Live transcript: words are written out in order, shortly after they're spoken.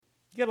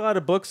got a lot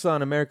of books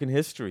on American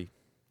history.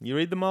 You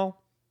read them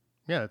all?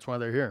 Yeah, that's why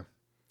they're here.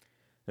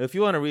 If you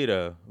want to read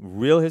a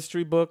real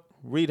history book,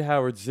 read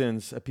Howard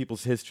Zinn's A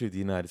People's History of the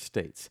United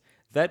States.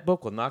 That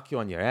book will knock you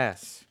on your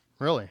ass.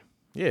 Really?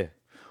 Yeah.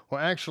 Well,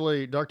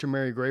 actually, Dr.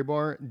 Mary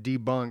Grabar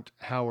debunked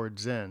Howard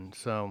Zinn,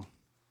 so...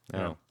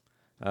 Oh.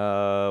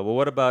 Well,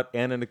 what about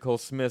Anna Nicole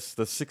Smith's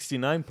The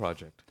 69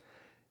 Project?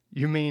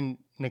 You mean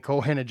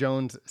Nicole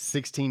Hannah-Jones'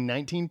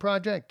 1619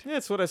 Project? Yeah,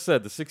 that's what I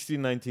said, the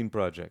 1619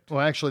 Project.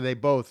 Well, actually, they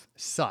both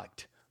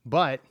sucked.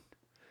 But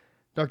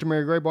Dr.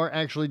 Mary Grabar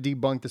actually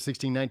debunked the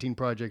 1619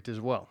 Project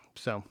as well.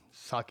 So,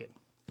 suck it.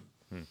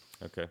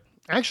 Okay.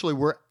 Actually,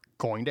 we're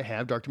going to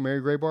have Dr.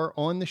 Mary Grabar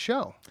on the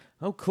show.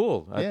 Oh,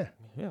 cool. Yeah.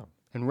 Yeah.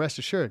 And rest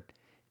assured,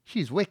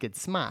 she's wicked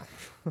smart.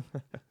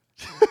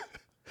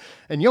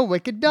 And you're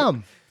wicked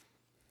dumb.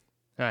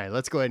 All right,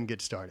 let's go ahead and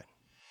get started.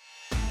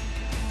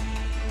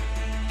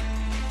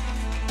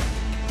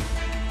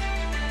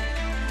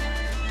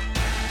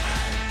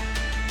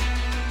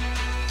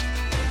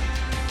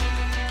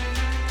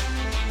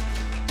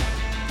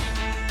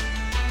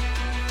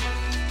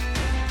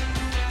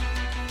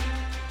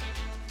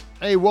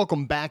 Hey,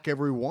 welcome back,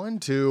 everyone,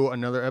 to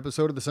another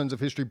episode of the Sons of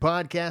History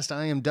podcast.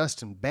 I am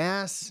Dustin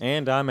Bass.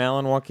 And I'm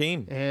Alan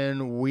Joaquin.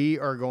 And we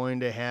are going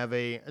to have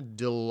a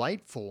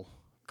delightful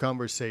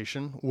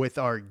conversation with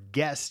our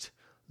guest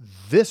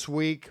this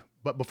week.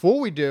 But before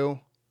we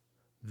do,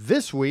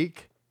 this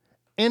week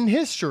in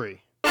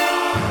history. All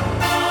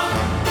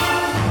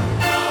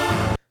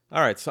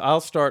right, so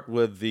I'll start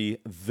with the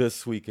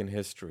This Week in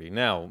History.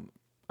 Now,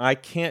 I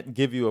can't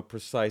give you a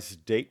precise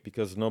date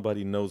because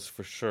nobody knows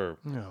for sure.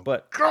 Oh,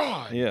 but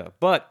God! Yeah,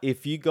 but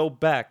if you go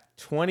back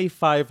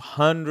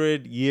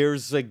 2,500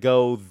 years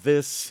ago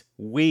this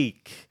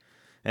week,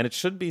 and it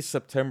should be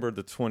September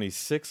the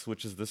 26th,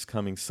 which is this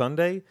coming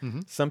Sunday. Mm-hmm.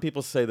 Some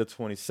people say the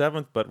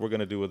 27th, but we're going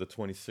to do with the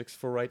 26th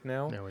for right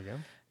now. There we go.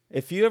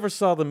 If you ever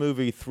saw the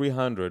movie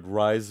 300,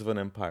 Rise of an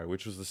Empire,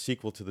 which was the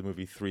sequel to the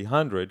movie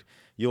 300,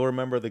 you'll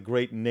remember the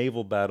great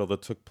naval battle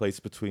that took place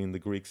between the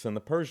Greeks and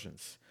the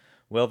Persians.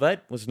 Well,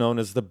 that was known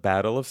as the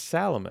Battle of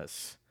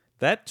Salamis.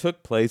 That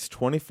took place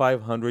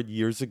 2,500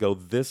 years ago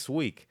this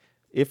week,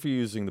 if you're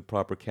using the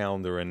proper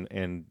calendar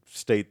and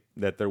state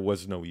that there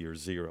was no year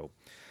zero.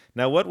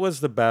 Now, what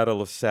was the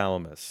Battle of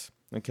Salamis?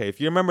 Okay,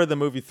 if you remember the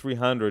movie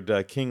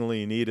 300, King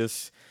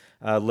Leonidas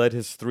led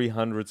his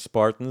 300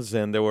 Spartans,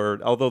 and there were,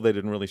 although they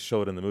didn't really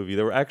show it in the movie,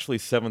 there were actually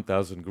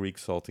 7,000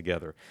 Greeks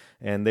altogether,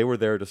 and they were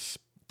there to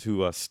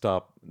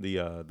stop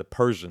the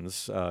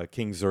Persians,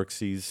 King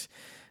Xerxes.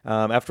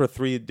 After a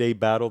 3-day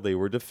battle, they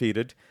were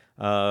defeated.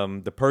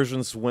 The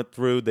Persians went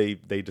through,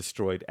 they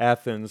destroyed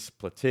Athens,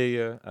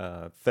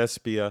 Plataea,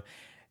 Thespia,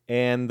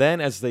 and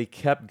then as they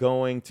kept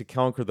going to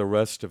conquer the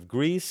rest of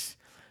Greece,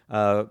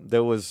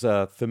 there was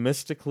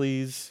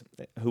Themistocles,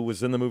 who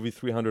was in the movie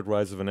 300,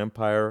 Rise of an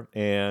Empire,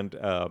 and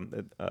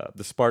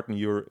the Spartan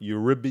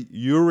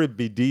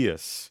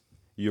Eurybidius,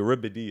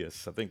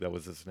 I think that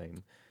was his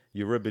name.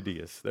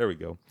 Eurybidius, there we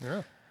go.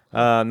 Yeah.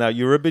 Now,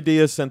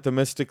 Eurybidius and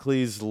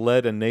Themistocles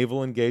led a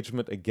naval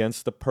engagement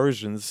against the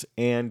Persians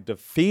and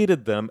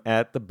defeated them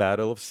at the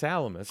Battle of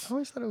Salamis. I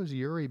always thought it was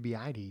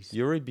Eurybiades.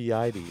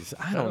 Eurybiades.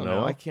 I don't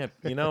know. I can't,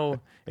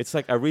 it's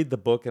like I read the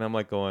book and I'm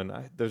like going,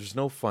 there's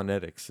no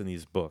phonetics in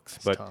these books.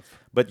 That's tough.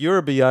 But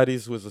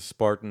Eurybiades was a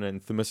Spartan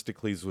and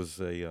Themistocles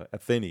was a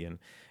Athenian.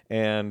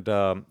 And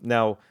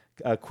now,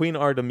 Queen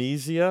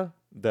Artemisia,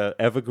 the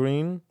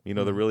evergreen,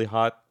 the really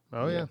hot.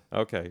 Oh, yeah.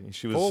 Okay.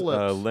 She was Full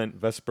lips.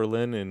 Vesper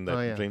Lynn in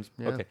that James.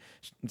 Yeah. Okay.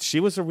 She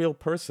was a real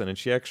person, and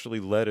she actually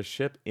led a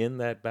ship in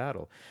that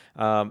battle.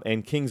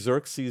 And King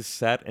Xerxes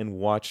sat and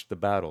watched the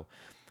battle.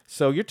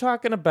 So you're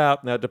talking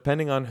about, now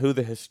depending on who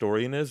the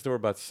historian is, there were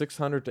about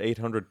 600 to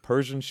 800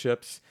 Persian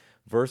ships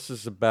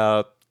versus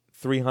about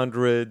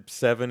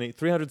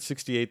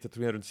 368 to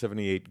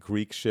 378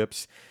 Greek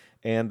ships.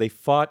 And they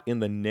fought in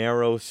the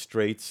narrow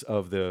straits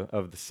of the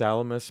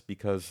Salamis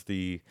because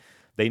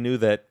they knew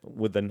that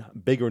with the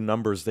bigger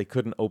numbers, they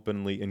couldn't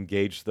openly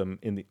engage them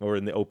in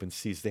the open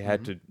seas. They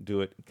had to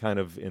do it kind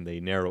of in the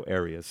narrow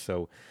areas.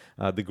 So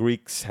the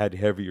Greeks had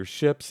heavier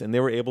ships, and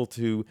they were able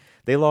to.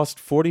 They lost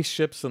 40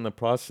 ships in the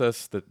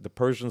process. The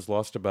Persians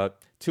lost about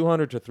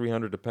 200 to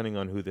 300, depending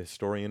on who the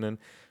historian is.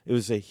 It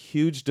was a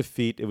huge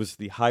defeat. It was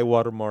the high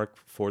water mark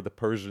for the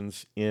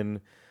Persians in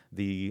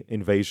the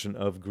invasion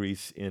of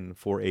Greece in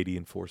 480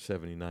 and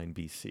 479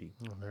 BC.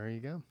 Well, there you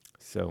go.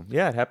 So,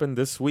 yeah, it happened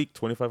this week,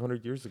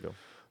 2,500 years ago.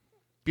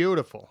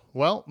 Beautiful.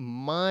 Well,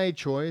 my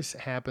choice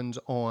happens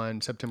on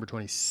September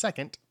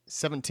 22nd,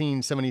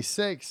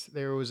 1776.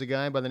 There was a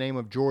guy by the name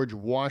of George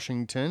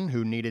Washington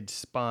who needed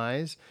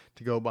spies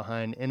to go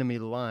behind enemy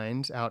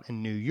lines out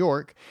in New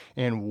York,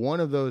 and one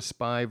of those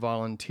spy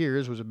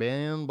volunteers was a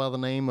man by the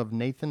name of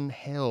Nathan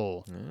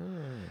Hale.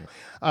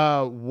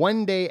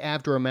 One day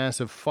after a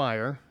massive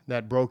fire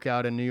that broke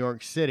out in New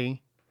York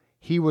City,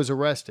 he was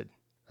arrested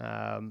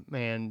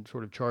and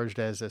sort of charged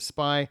as a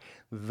spy.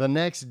 The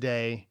next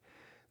day,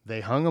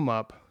 they hung him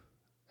up,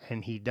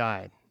 and he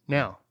died.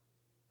 Now,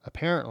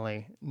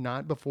 Apparently,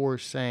 not before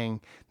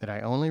saying that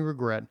I only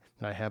regret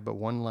that I have but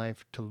one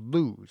life to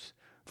lose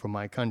for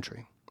my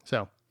country.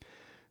 So,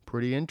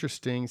 pretty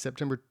interesting.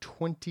 September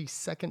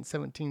 22nd,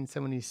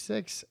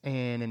 1776.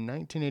 And in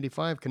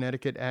 1985,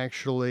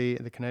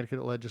 the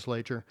Connecticut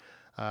legislature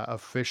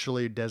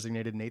officially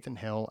designated Nathan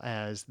Hale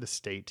as the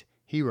state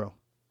hero.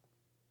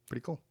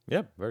 Pretty cool.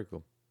 Yeah, very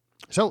cool.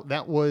 So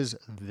that was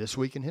This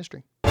Week in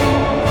History.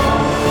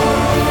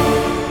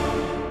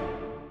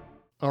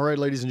 All right,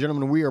 ladies and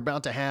gentlemen, we are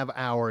about to have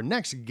our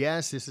next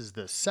guest. This is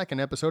the second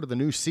episode of the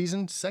new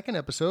season.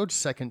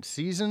 Second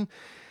season.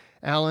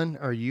 Alan,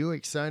 are you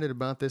excited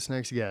about this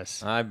next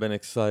guest? I've been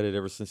excited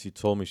ever since you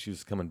told me she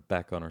was coming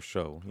back on our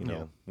show.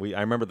 I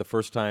remember the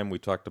first time we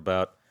talked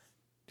about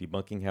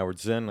Debunking Howard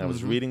Zinn. I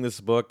was reading this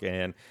book,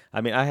 and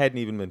I hadn't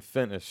even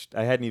finished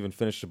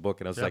the book,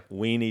 and I was like,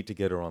 we need to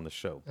get her on the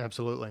show.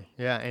 Absolutely.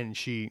 Yeah, and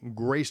she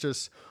graced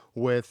us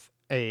with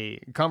a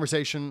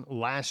conversation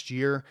last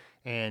year,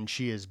 and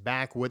she is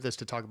back with us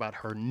to talk about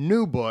her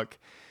new book,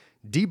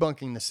 Debunking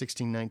the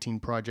 1619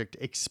 Project,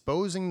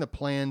 Exposing the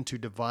Plan to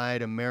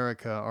Divide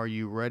America. Are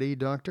you ready,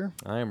 Doctor?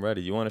 I am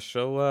ready. You want to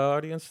show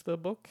audience the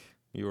book?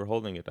 You were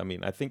holding it.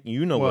 I think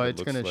you know what it looks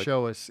like.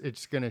 Well,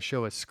 it's going to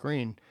show a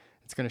screen.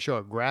 It's going to show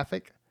a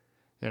graphic,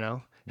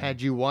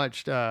 Had you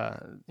watched,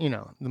 the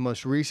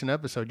most recent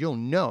episode, you'll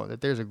know that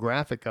there's a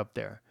graphic up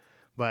there.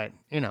 But,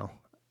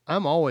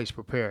 I'm always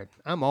prepared.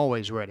 I'm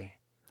always ready.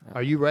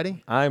 Are you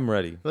ready? I'm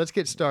ready. Let's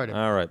get started.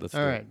 All right, let's do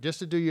it. All right, just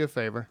to do you a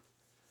favor.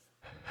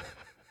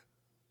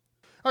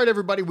 All right,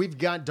 everybody, we've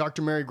got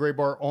Dr. Mary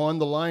Grabar on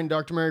the line.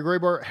 Dr. Mary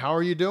Grabar, how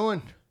are you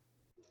doing?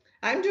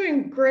 I'm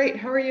doing great.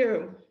 How are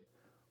you?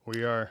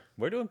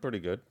 We're doing pretty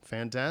good.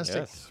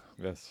 Fantastic.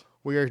 Yes.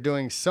 We are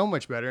doing so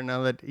much better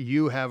now that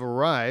you have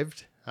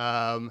arrived,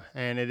 and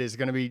it is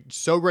going to be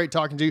so great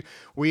talking to you.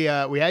 We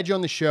had you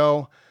on the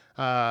show.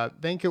 I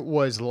think it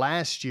was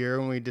last year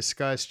when we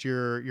discussed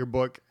your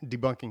book,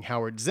 Debunking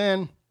Howard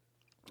Zinn,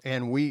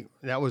 and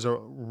that was a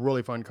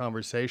really fun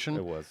conversation.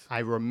 It was. I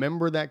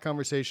remember that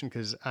conversation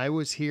because I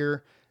was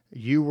here.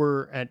 You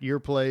were at your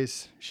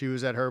place. She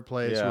was at her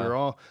place.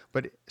 Yeah.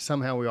 But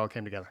somehow we all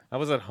came together. I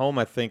was at home,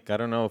 I think. I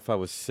don't know if I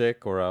was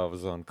sick or I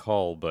was on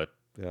call, but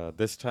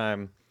this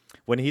time,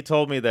 when he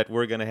told me that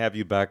we're going to have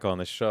you back on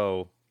the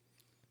show,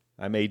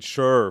 I made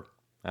sure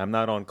I'm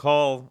not on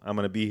call. I'm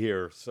going to be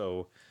here.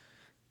 So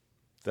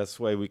that's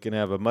why we can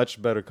have a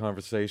much better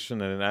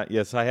conversation. And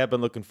I have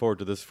been looking forward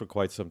to this for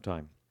quite some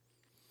time.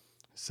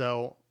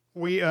 So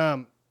we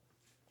are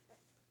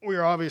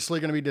obviously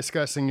going to be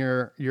discussing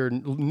your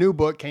new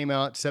book. Came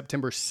out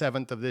September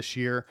 7th of this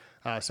year.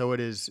 So it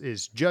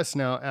is just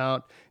now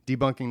out,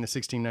 Debunking the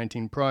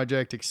 1619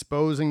 Project,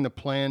 Exposing the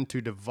Plan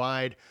to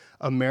Divide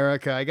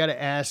America. I got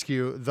to ask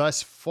you,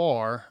 thus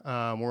far,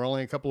 we're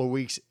only a couple of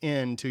weeks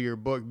into your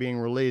book being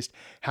released.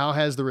 How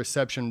has the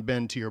reception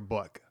been to your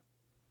book?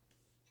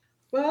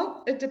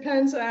 Well, it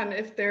depends on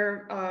if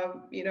they're,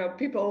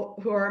 people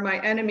who are my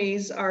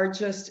enemies are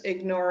just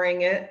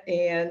ignoring it.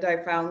 And I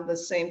found the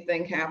same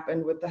thing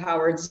happened with the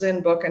Howard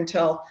Zinn book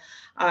until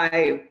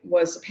I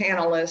was a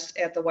panelist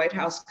at the White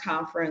House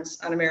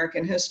Conference on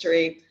American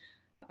History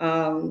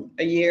a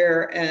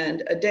year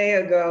and a day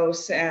ago,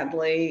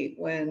 sadly,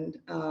 when,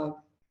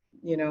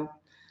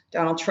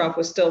 Donald Trump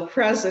was still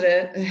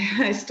president.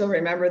 I still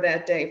remember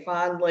that day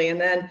fondly. And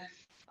then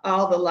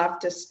all the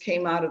leftists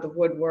came out of the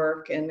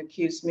woodwork and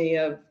accused me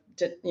of,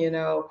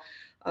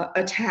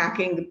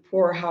 attacking the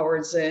poor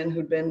Howard Zinn,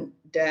 who'd been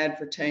dead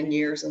for 10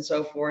 years and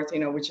so forth,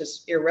 which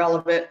is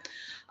irrelevant.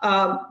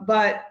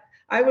 But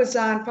I was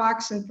on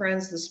Fox and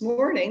Friends this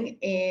morning,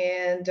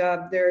 and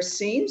there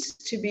seems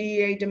to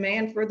be a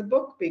demand for the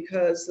book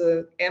because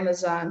the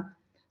Amazon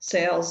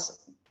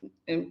sales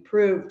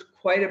improved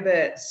quite a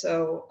bit.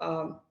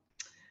 So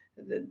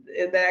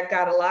that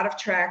got a lot of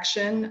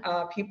traction.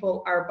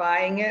 People are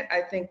buying it.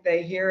 I think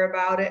they hear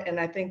about it, and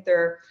I think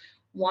they're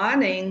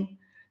wanting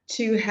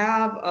to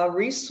have a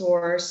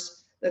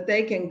resource that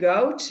they can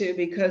go to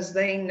because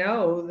they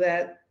know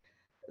that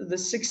the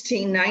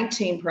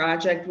 1619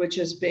 Project, which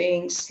is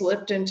being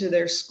slipped into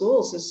their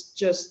schools, is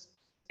just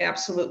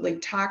absolutely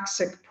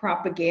toxic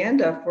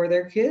propaganda for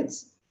their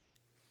kids.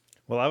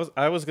 Well,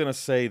 I was going to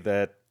say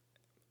that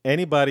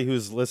anybody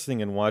who's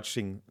listening and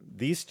watching,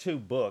 these two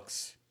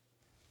books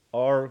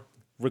are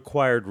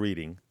required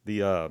reading,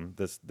 the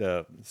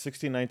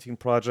 1619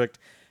 Project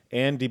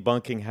and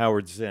Debunking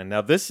Howard Zinn.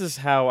 Now, this is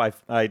how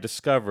I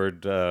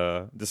discovered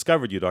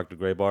you, Dr.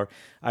 Grabar.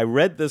 I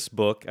read this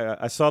book.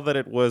 I saw that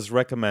it was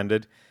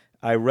recommended.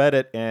 I read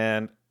it,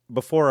 and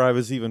before I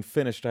was even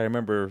finished, I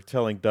remember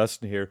telling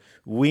Dustin here,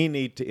 we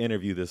need to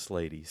interview this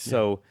lady. Yeah.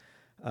 So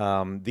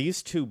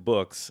these two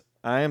books,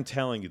 I am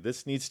telling you,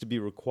 this needs to be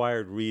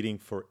required reading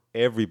for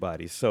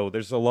everybody. So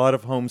there's a lot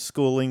of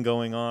homeschooling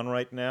going on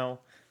right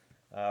now.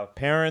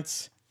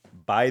 Parents,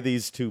 buy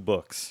these two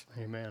books.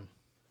 Amen.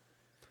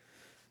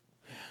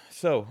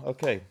 So,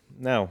 okay,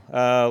 now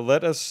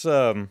let's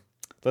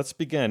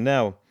begin.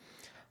 Now,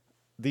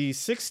 the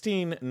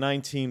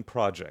 1619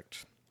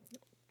 Project.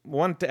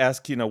 wanted to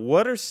ask,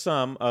 what are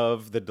some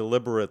of the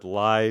deliberate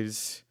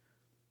lies,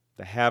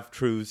 the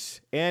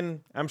half-truths,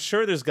 and I'm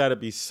sure there's got to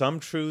be some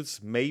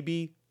truths,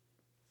 maybe,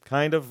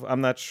 kind of,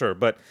 I'm not sure,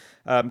 but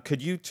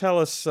could you tell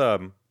us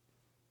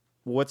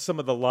what some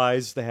of the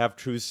lies, the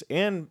half-truths,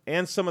 and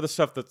some of the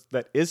stuff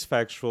that is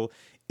factual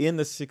in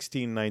the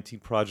 1619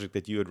 project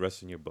that you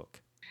address in your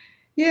book?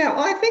 Yeah,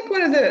 well, I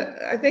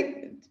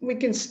think we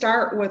can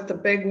start with the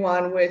big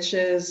one, which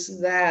is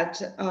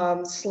that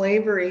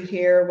slavery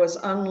here was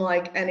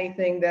unlike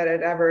anything that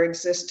had ever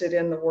existed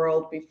in the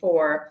world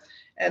before.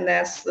 And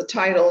that's the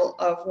title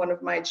of one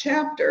of my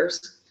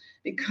chapters,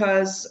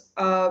 because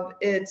of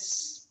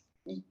its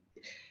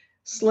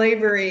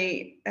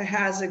slavery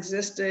has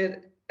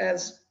existed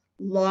as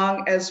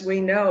long as we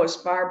know, as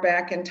far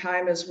back in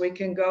time as we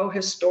can go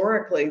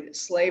historically.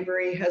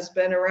 Slavery has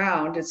been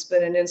around. It's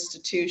been an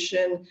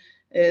institution.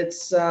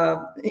 It's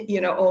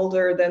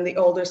older than the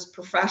oldest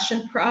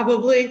profession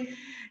probably,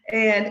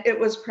 and it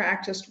was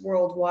practiced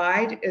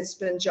worldwide. It's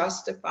been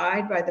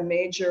justified by the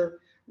major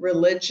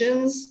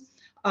religions.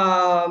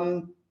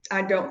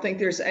 I don't think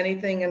there's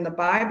anything in the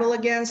Bible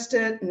against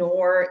it,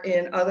 nor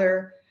in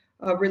other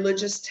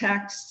religious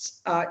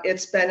texts.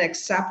 It's been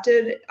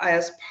accepted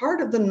as part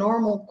of the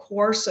normal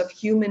course of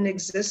human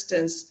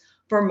existence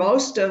for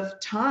most of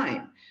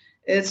time.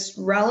 It's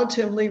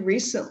relatively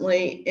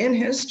recently in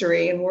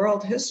history, in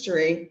world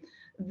history,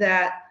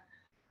 that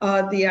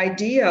the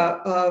idea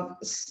of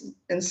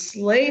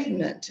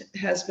enslavement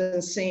has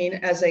been seen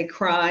as a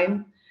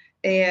crime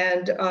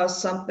and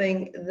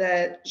something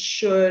that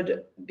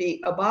should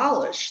be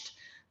abolished.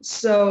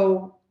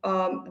 So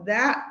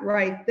that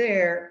right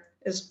there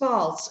is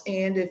false.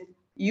 And if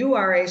you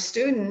are a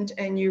student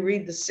and you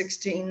read the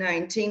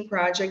 1619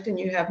 Project and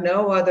you have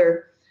no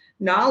other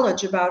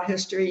knowledge about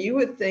history, you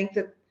would think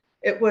that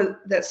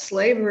that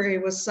slavery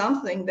was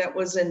something that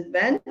was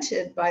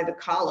invented by the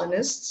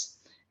colonists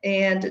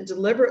and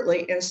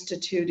deliberately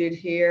instituted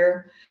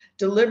here,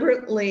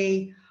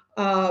 deliberately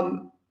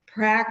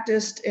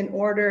practiced in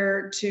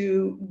order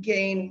to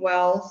gain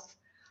wealth,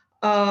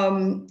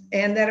 and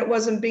that it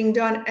wasn't being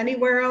done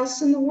anywhere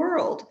else in the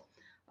world.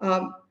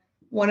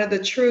 One of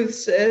the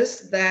truths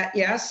is that,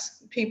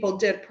 yes, people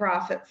did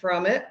profit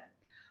from it.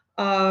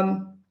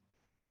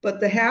 But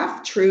the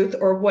half-truth,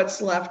 or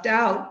what's left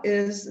out,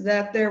 is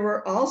that there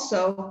were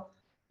also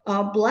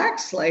Black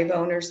slave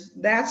owners.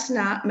 That's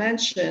not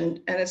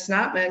mentioned, and it's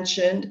not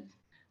mentioned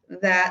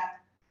that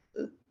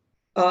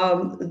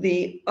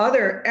the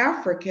other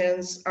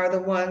Africans are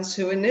the ones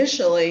who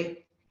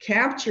initially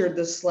captured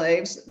the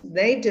slaves.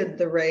 They did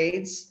the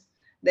raids,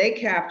 they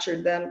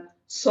captured them,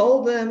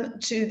 sold them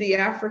to the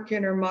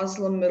African or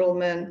Muslim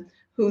middlemen,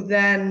 who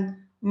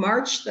then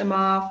marched them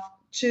off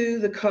to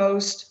the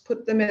coast,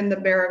 put them in the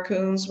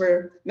barracoons,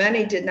 where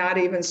many did not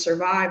even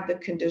survive. The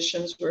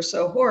conditions were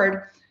so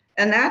horrid.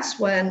 And that's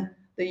when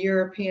the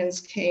Europeans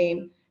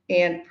came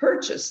and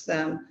purchased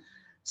them.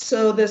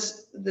 So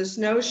this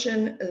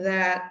notion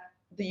that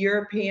the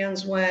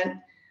Europeans went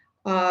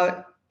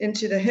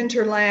into the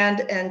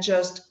hinterland and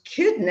just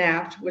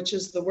kidnapped, which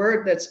is the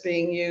word that's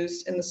being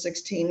used in the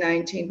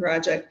 1619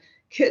 Project,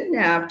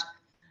 kidnapped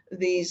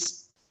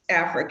these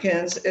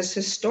Africans, is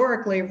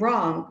historically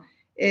wrong.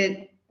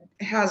 It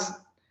has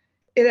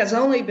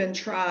only been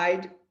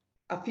tried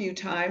a few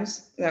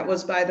times. That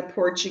was by the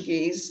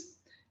Portuguese.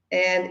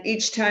 And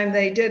each time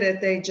they did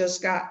it, they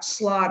just got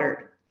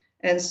slaughtered.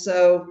 And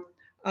so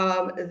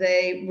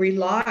they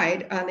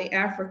relied on the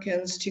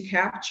Africans to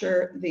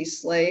capture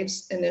these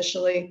slaves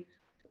initially.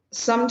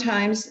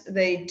 Sometimes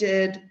they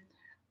did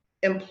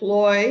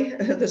employ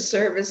the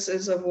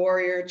services of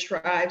warrior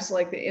tribes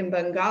like the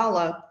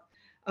Imbangala,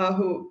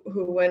 who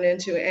went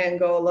into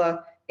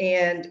Angola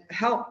and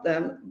helped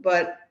them,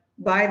 but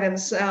by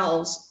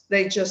themselves,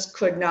 they just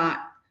could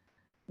not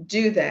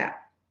do that.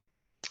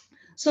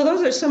 So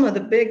those are some of the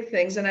big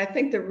things. And I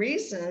think the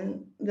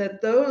reason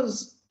that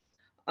those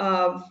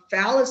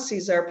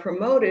fallacies are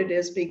promoted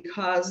is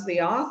because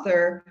the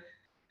author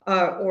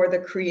or the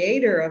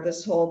creator of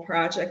this whole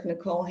project,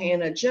 Nicole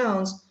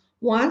Hannah-Jones,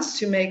 wants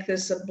to make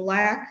this a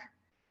Black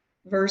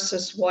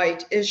versus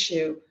white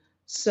issue.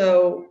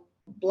 So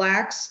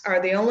Blacks are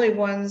the only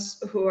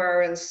ones who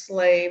are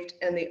enslaved,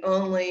 and the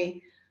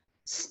only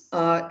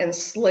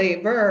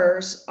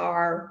enslavers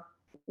are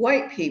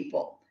white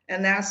people.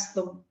 And that's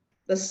the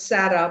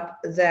setup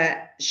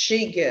that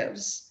she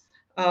gives.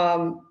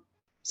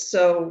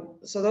 So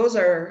those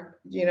are,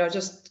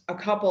 just a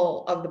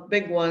couple of the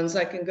big ones.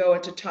 I can go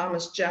into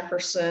Thomas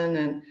Jefferson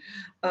and,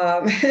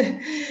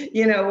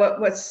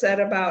 what's said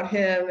about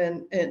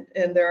him.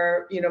 And there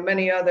are,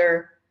 many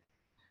other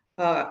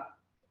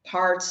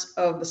parts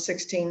of the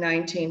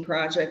 1619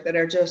 Project that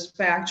are just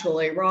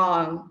factually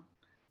wrong.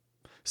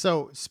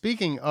 So,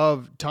 speaking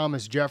of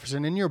Thomas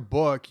Jefferson, in your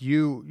book,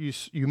 you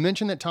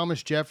mentioned that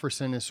Thomas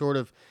Jefferson is sort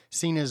of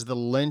seen as the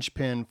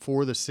linchpin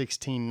for the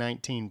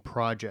 1619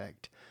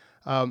 Project.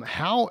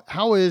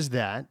 How is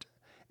that,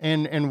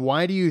 and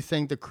why do you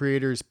think the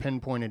creators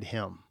pinpointed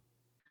him?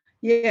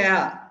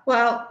 Yeah,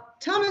 well,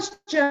 Thomas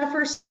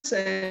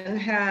Jefferson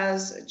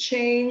has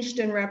changed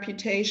in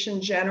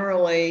reputation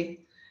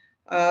generally,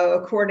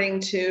 according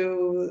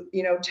to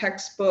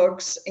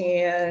textbooks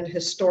and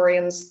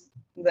historians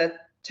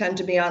that tend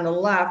to be on the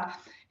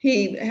left.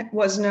 He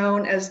was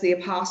known as the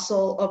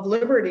Apostle of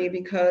Liberty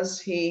because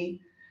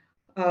he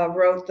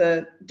wrote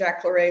the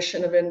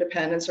Declaration of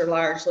Independence, or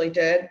largely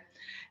did.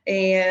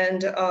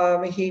 And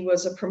he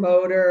was a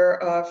promoter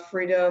of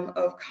freedom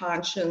of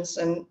conscience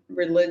and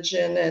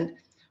religion, and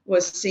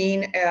was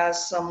seen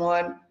as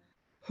someone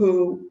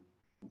who,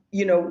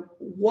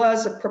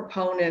 was a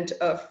proponent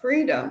of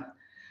freedom.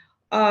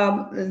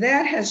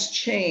 That has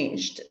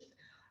changed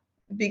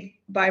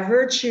by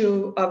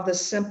virtue of the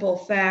simple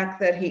fact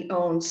that he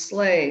owned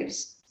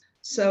slaves.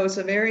 So it's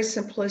a very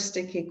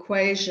simplistic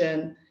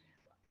equation.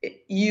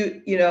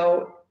 You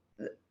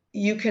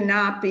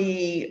cannot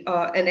be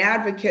an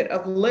advocate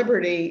of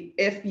liberty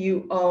if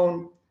you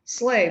own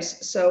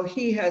slaves. So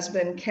he has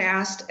been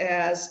cast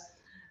as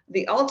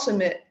the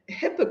ultimate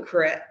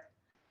hypocrite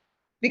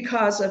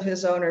because of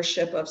his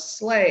ownership of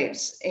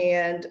slaves.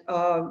 And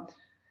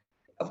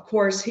of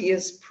course, he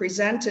is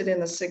presented in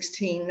the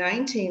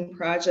 1619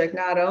 Project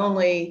not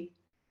only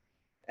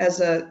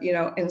as a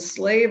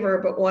enslaver,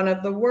 but one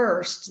of the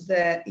worst,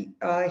 that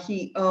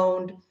he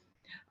owned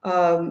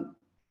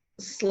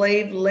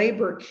slave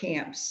labor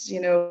camps,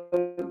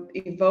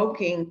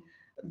 evoking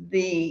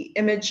the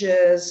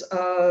images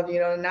of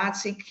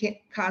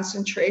Nazi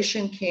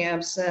concentration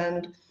camps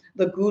and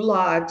the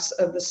gulags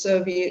of the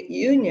Soviet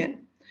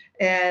Union.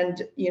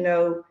 And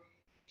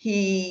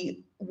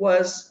he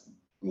was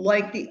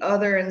like the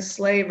other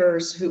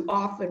enslavers who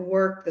often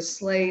worked the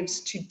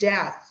slaves to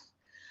death.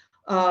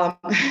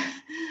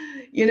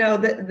 He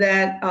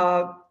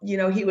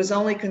was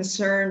only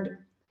concerned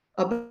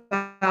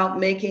about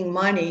making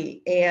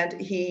money, and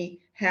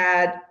he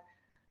had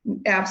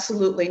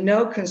absolutely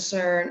no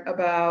concern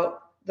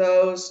about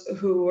those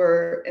who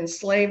were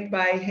enslaved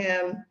by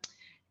him,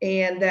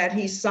 and that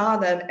he saw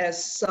them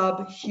as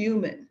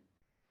subhuman.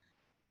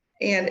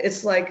 And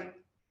it's like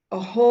a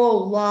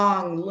whole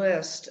long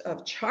list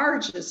of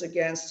charges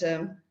against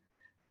him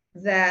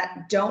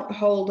that don't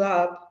hold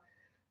up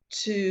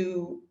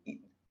to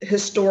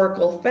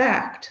historical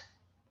fact.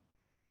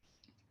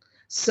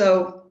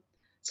 So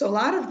a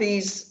lot of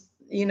these,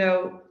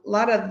 a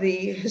lot of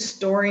the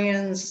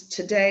historians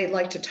today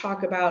like to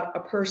talk about a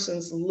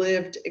person's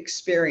lived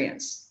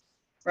experience,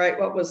 right?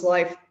 What was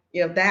life?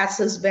 That's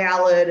as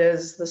valid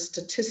as the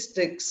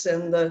statistics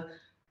and the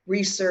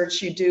research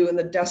you do in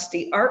the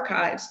dusty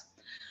archives.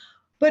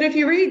 But if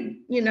you read,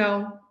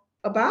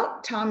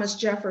 about Thomas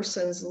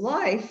Jefferson's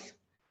life,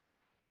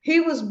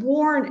 he was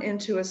born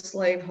into a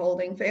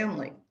slaveholding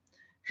family.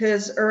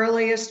 His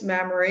earliest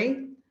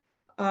memory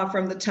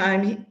from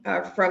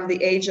the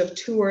age of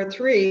 2 or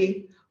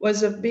 3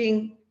 was of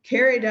being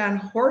carried on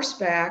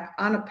horseback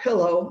on a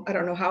pillow. I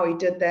don't know how he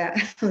did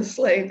that. The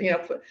slave,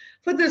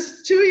 put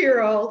this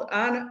 2-year-old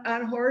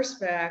on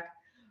horseback,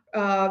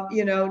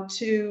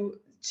 to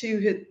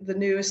the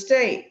new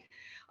estate.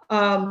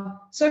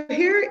 So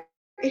here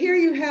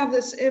you have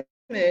this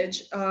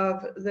image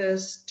of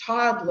this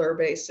toddler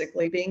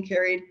basically being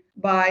carried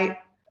by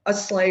a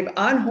slave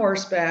on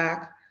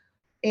horseback.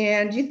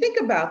 And you think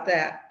about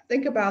that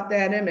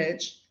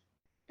image.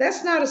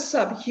 That's not a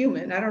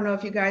subhuman. I don't know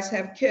if you guys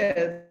have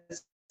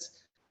kids,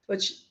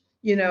 but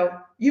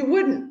you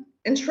wouldn't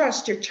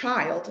entrust your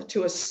child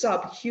to a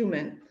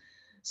subhuman.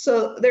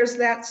 So there's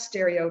that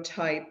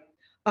stereotype.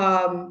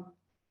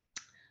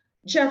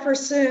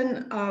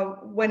 Jefferson,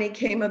 when he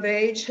came of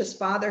age, his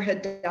father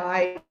had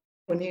died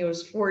when he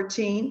was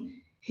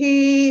 14.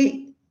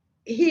 He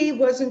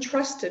was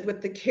entrusted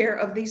with the care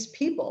of these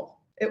people.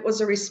 It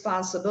was a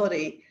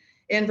responsibility.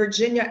 In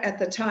Virginia at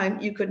the time,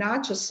 you could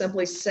not just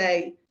simply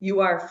say, you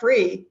are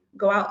free,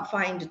 go out and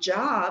find a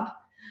job.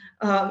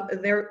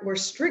 There were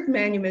strict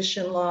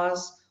manumission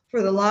laws.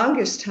 For the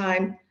longest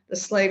time, the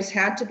slaves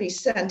had to be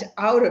sent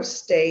out of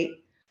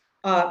state.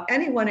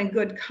 Anyone in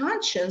good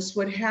conscience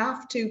would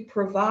have to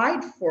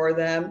provide for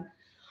them.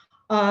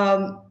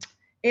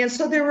 And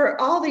so there were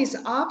all these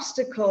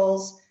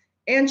obstacles,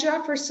 and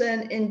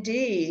Jefferson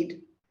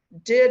indeed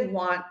did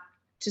want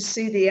to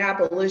see the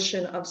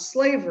abolition of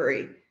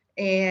slavery.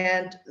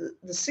 And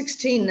the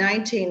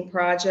 1619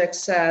 Project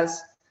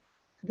says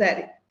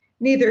that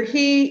neither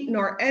he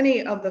nor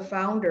any of the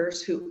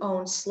founders who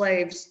owned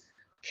slaves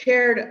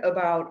cared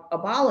about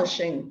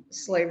abolishing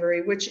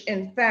slavery, which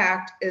in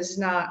fact is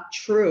not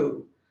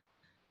true.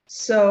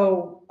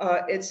 So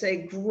it's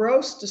a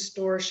gross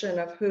distortion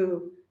of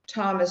who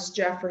Thomas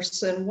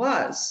Jefferson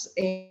was.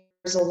 And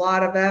there's a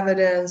lot of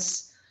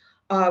evidence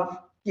of,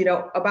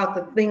 about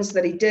the things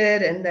that he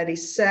did and that he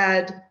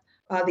said,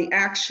 the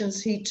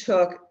actions he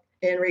took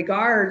in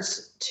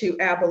regards to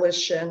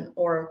abolition,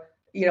 or,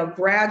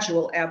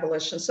 gradual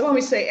abolition. So when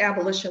we say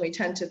abolition, we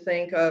tend to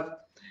think of,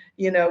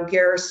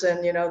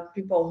 Garrison,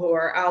 people who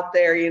are out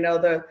there,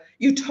 the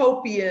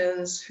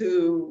utopians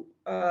who,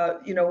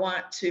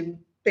 want to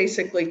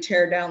basically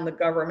tear down the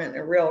government,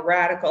 a real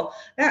radical.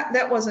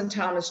 That wasn't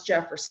Thomas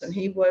Jefferson.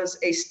 He was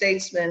a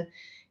statesman,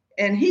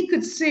 and he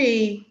could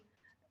see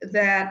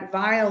that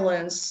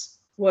violence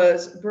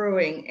was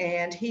brewing,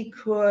 and he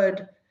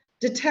could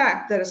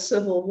detect that a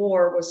civil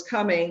war was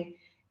coming.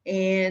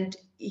 And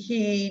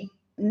he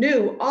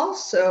knew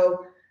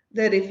also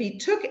that if he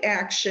took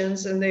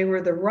actions and they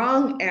were the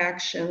wrong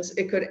actions,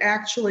 it could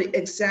actually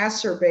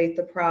exacerbate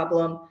the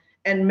problem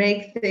and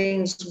make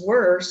things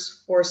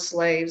worse for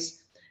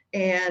slaves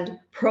and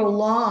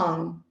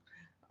prolong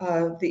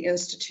the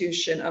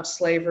institution of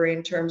slavery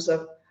in terms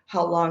of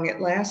how long it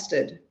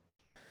lasted.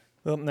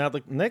 Well, now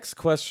the next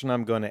question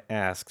I'm going to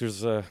ask,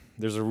 there's a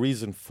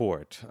reason for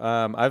it.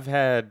 I've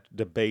had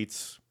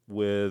debates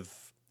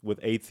with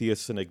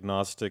atheists and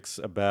agnostics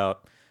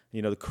about,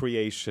 the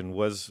creation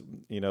was,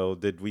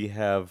 did we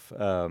have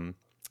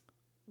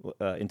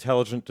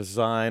intelligent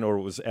design or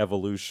was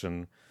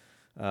evolution?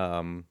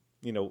 Um,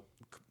 you know,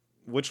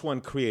 which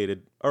one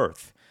created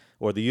Earth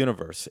or the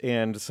universe?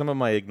 And some of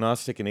my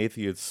agnostic and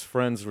atheist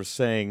friends were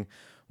saying,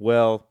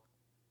 well,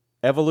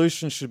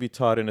 evolution should be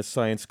taught in a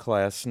science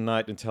class,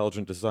 not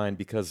intelligent design,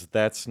 because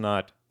that's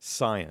not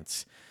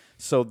science.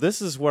 So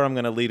this is where I'm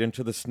going to lead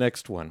into this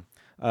next one.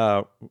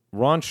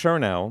 Ron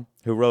Chernow,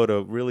 who wrote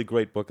a really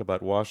great book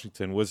about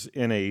Washington, was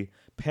in a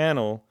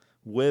panel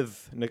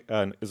with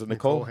is it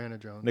Nicole Hannah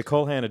Jones.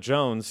 Nicole Hannah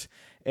Jones,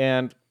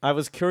 and I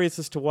was curious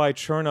as to why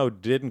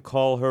Chernow didn't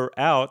call her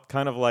out,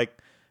 kind of like,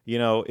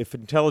 if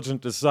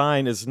intelligent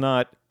design is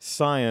not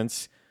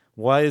science,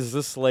 why is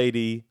this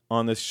lady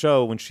on this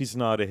show when she's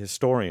not a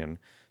historian?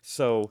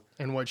 So,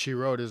 And what she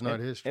wrote is not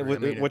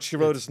history. what she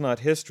wrote is not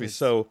history.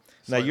 So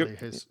now you're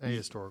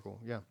ahistorical.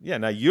 Yeah. yeah.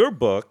 Now your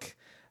book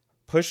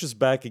pushes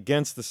back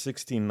against the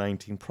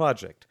 1619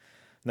 Project.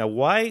 Now,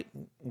 why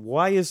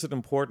is it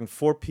important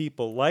for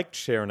people like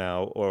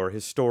Chernow or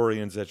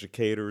historians,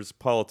 educators,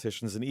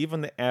 politicians, and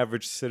even the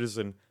average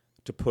citizen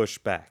to push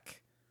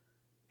back?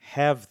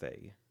 Have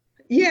they?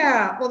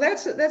 Yeah, well,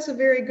 that's a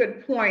very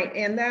good point,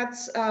 and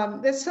that's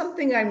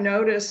something I've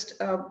noticed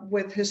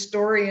with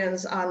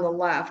historians on the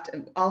left,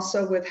 and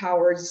also with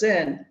Howard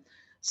Zinn.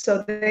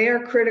 So they are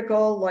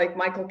critical, like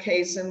Michael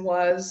Kazin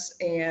was,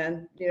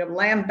 and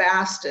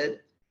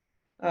lambasted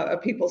A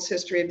People's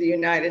History of the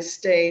United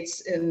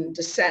States in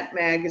Dissent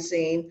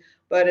magazine.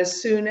 But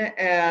as soon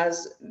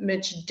as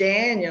Mitch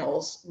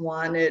Daniels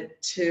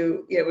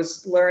it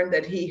was learned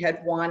that he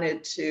had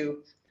wanted to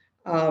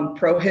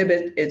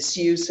prohibit its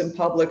use in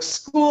public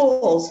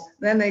schools,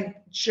 then they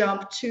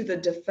jump to the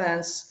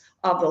defense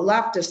of the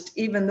leftist,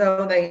 even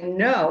though they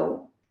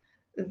know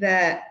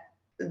that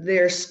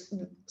their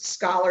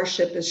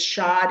scholarship is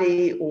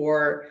shoddy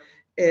or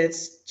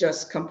it's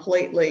just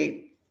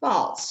completely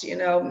false,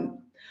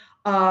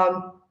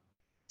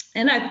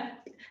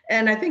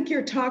 and I think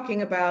you're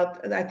talking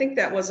about, I think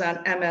that was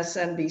on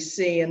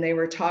MSNBC, and they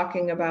were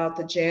talking about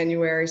the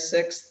January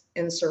 6th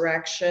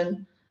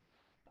insurrection.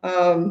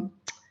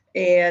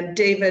 And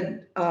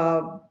David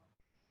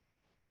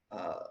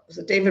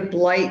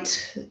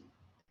Blight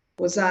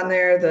was on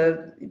there,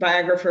 the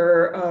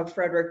biographer of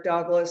Frederick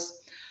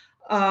Douglass.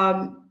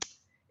 And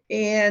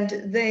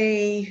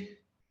that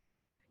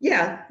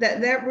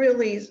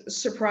really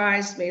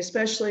surprised me,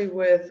 especially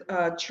with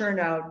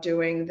Chernow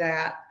doing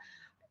that.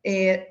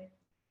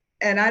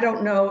 And I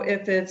don't know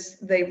if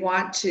they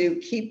want to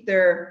keep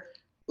their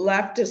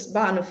leftist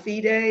bona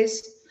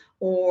fides,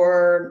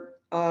 or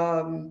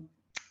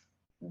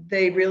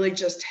they really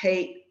just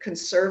hate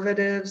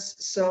conservatives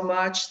so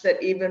much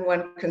that even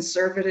when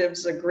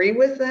conservatives agree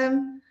with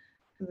them,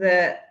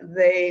 that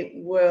they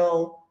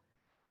will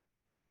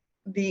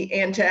be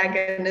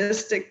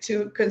antagonistic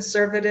to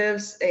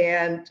conservatives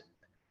and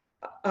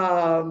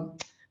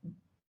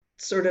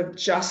sort of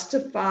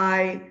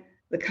justify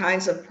the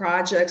kinds of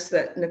projects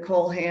that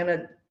Nicole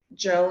Hannah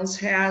Jones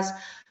has.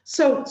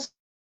 So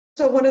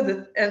one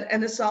of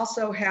and this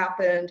also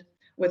happened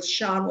with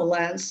Sean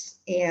Wilentz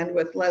and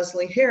with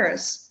Leslie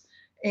Harris.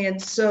 And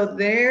so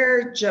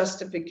their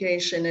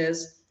justification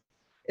is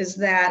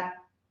that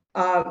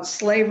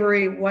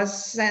slavery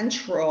was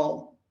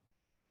central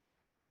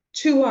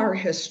to our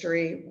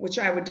history, which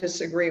I would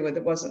disagree with.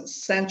 It wasn't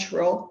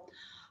central.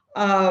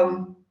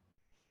 And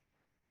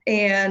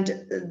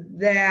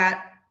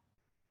that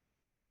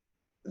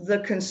the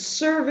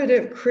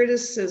conservative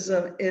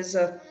criticism is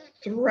a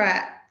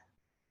threat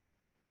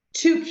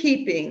to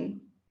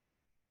keeping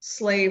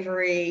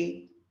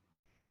slavery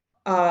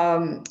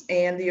and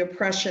the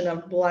oppression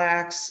of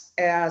Blacks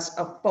as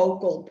a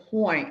focal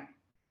point.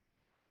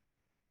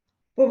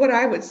 But what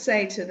I would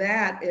say to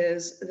that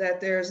is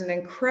that there's an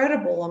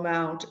incredible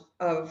amount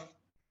of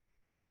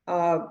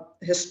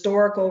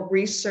historical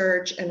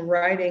research and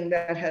writing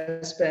that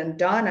has been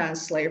done on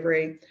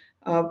slavery.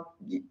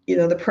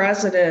 The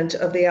president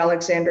of the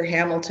Alexander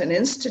Hamilton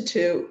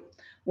Institute,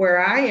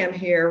 where I am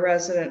here,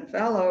 resident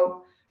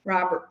fellow,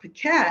 Robert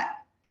Paquette,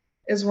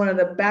 is one of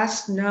the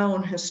best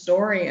known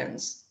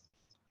historians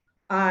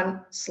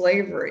on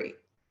slavery.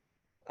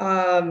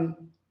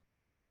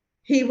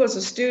 He was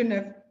a student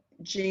of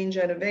Jean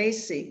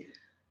Genovese.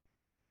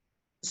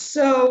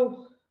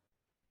 So,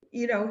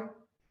 you know,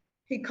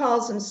 he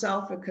calls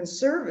himself a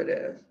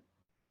conservative.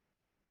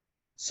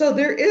 So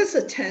there is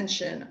a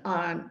tension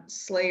on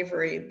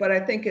slavery, but I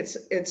think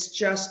it's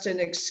just an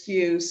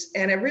excuse,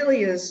 and it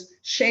really is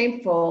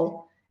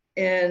shameful,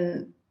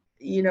 in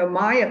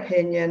my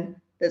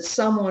opinion, that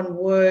someone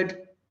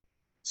would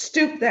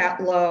stoop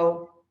that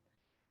low,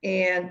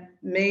 and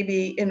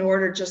maybe in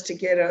order just to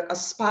get a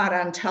spot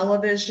on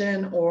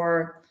television,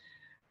 or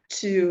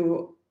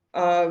to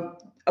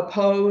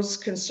oppose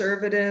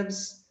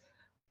conservatives.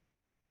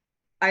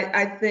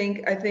 I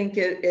think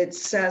it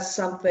says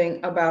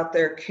something about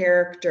their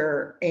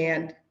character,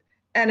 and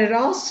it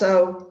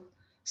also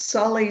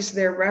sullies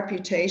their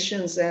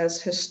reputations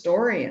as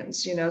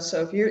historians.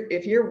 So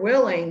if you're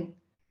willing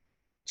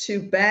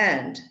to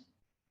bend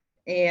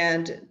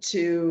and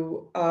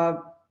to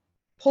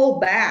pull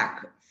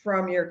back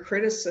from your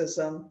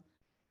criticism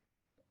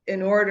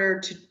in order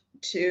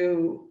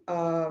to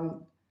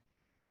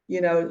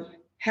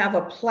have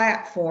a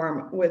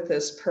platform with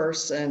this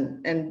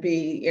person and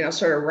be,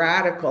 sort of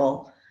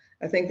radical,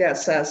 I think that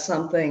says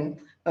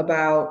something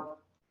about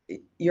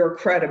your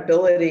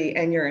credibility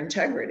and your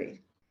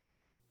integrity.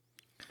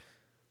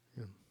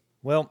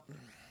 Well,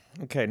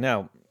 okay,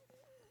 now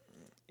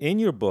in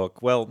your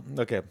book, well,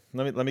 okay,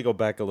 let me go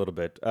back a little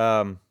bit.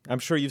 I'm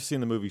sure you've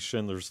seen the movie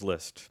Schindler's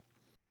List.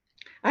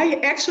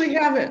 I actually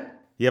haven't.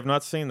 You have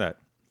not seen that?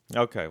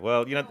 Okay,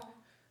 well,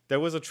 there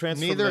was a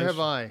transformation. Neither have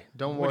I.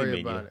 Don't What do you worry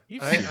mean about it.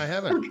 you've I seen it?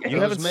 haven't. Okay. You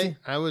haven't seen?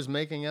 I was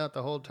making out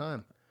the whole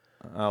time.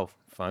 Oh,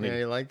 funny. Yeah,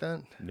 you like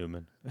that?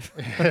 Newman.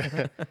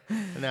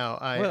 No,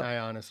 Well- I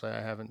honestly,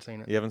 I haven't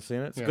seen it. You haven't seen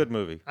it? It's a Yeah. good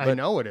movie. I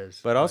know it is.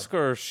 But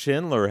Oscar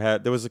Schindler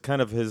there was a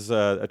kind of his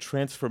a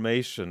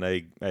transformation,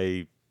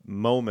 a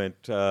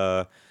moment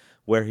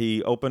where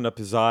he opened up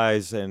his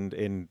eyes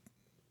and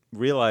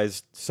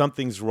realized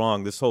something's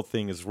wrong. This whole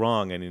thing is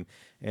wrong, and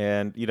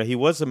he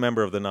was a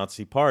member of the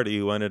Nazi Party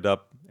who ended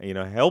up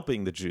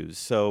helping the Jews.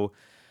 So,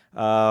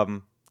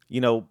 the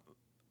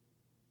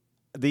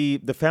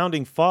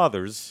founding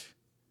fathers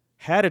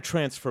had a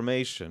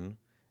transformation.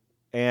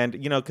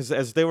 And because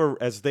as they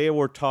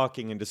were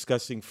talking and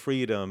discussing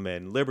freedom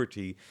and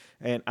liberty,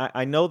 and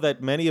I know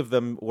that many of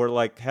them were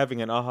like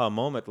having an aha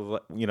moment.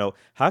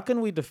 How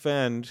can we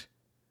defend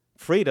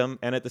freedom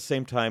and at the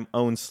same time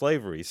own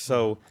slavery?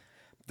 So,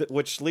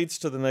 which leads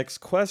to the next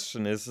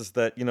question: is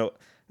that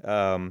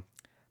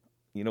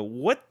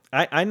what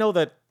I know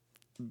that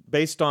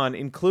based on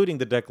including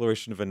the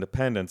Declaration of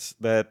Independence,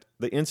 that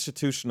the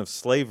institution of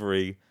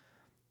slavery,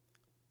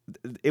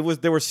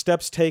 there were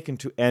steps taken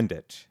to end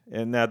it,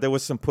 and there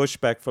was some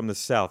pushback from the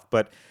South.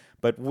 But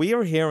we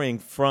are hearing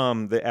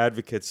from the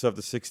advocates of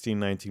the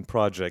 1619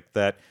 Project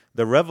that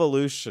the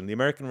revolution, the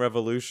American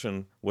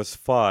Revolution, was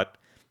fought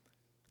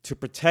to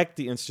protect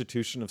the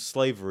institution of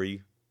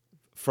slavery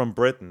from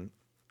Britain,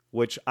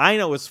 which I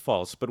know is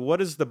false. But what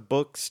does the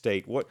book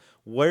state?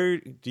 Where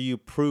do you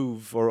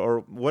prove,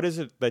 or what is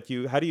it that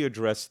how do you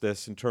address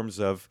this in terms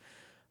of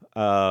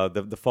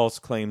the false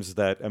claims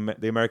that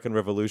the American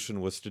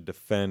Revolution was to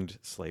defend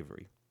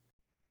slavery?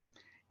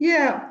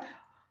 Yeah.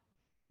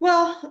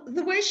 Well,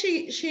 the way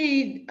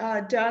she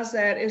does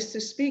that is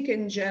to speak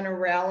in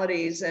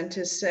generalities and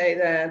to say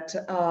that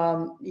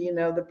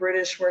the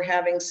British were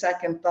having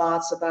second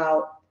thoughts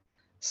about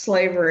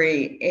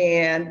slavery,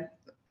 and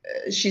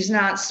she's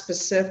not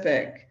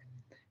specific.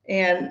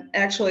 And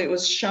actually, it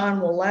was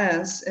Sean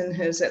Wilentz in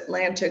his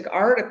Atlantic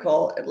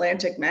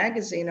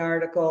Magazine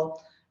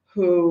article,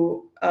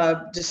 who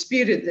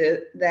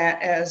disputed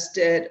that, as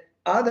did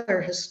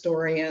other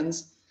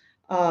historians.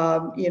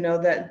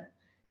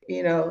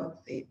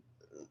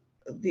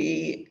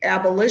 The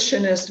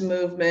abolitionist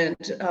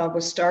movement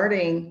was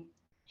starting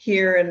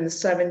here in the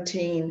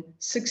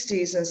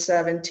 1760s and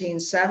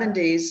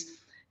 1770s,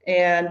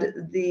 and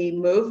the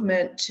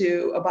movement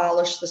to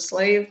abolish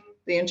the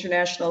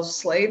international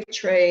slave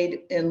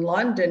trade in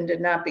London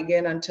did not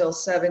begin until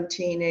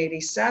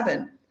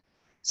 1787.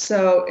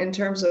 So in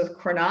terms of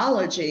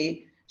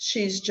chronology,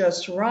 she's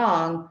just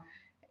wrong.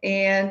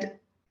 And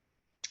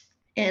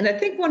I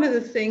think one of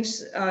the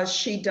things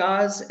she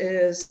does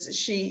is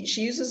she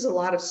uses a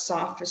lot of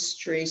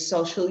sophistry.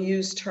 So she'll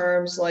use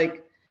terms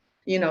like,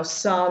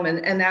 some,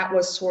 and that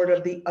was sort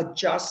of the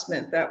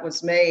adjustment that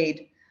was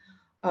made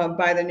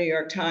by the New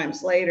York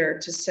Times later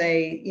to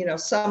say,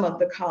 some of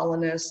the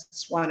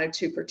colonists wanted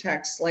to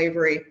protect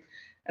slavery.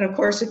 And of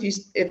course,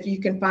 if you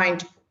can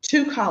find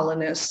two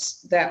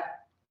colonists,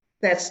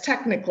 that's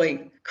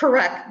technically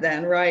correct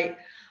then, right?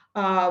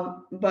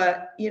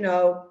 But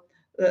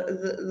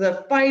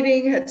the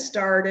fighting had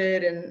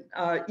started, and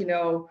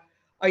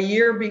a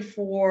year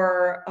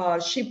before,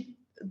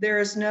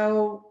 there's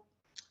no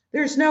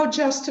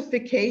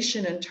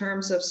justification in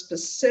terms of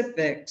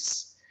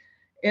specifics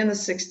in the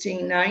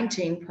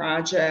 1619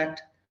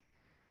 Project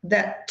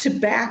that to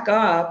back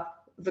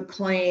up the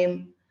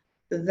claim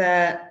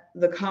that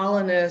the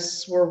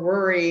colonists were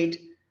worried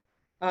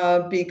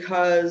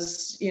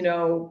because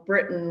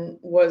Britain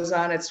was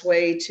on its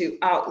way to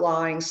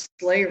outlawing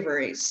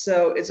slavery.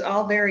 So it's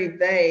all very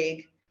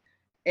vague,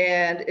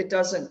 and it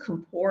doesn't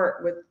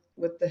comport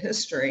with the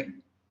history.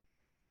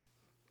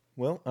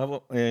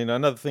 Well, and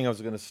another thing I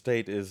was going to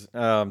state is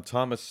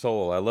Thomas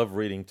Sowell. I love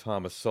reading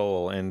Thomas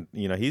Sowell, and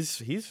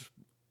he's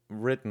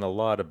written a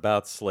lot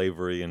about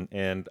slavery,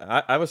 and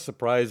I was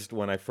surprised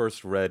when I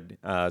first read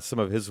some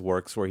of his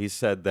works where he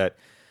said that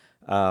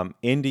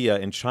India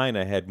and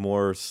China had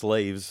more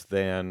slaves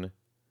than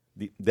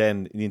the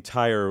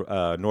entire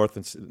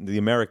the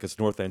Americas,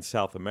 North and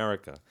South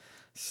America.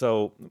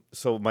 So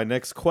my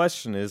next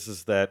question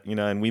is that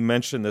and we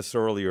mentioned this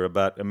earlier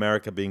about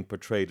America being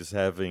portrayed as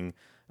having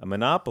a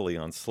monopoly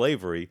on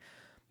slavery.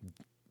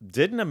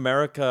 Didn't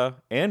America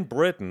and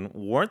Britain,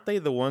 weren't they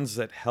the ones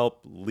that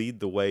helped lead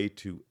the way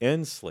to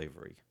end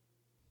slavery,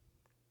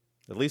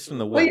 at least in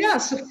the Well, West?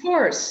 yes, of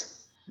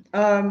course.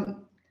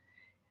 Um,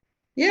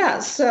 yeah,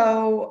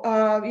 so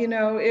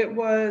it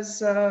was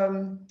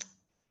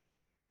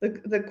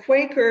the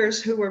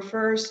Quakers who were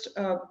first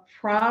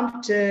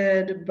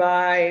prompted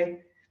by,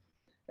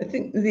 I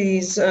think,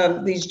 these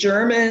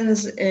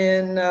Germans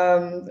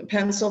in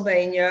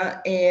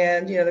Pennsylvania,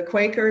 and the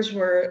Quakers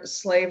were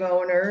slave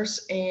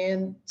owners,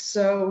 and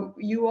so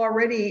you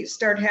already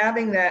start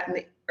having that in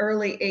the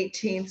early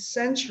 18th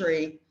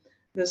century,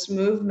 this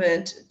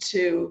movement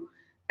to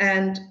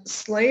end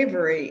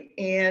slavery,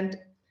 and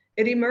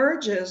it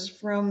emerges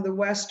from the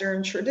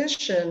Western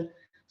tradition.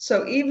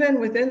 So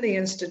even within the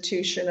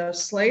institution of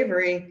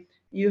slavery,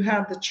 you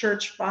have the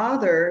church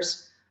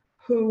fathers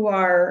who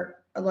are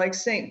like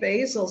St.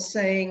 Basil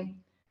saying,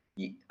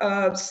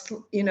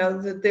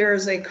 that there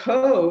is a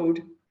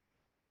code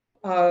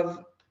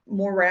of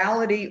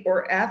morality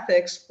or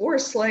ethics for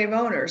slave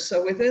owners.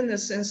 So within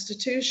this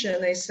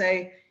institution, they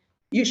say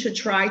you should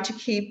try to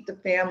keep the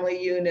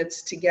family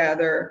units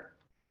together.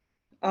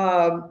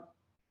 Um,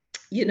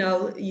 you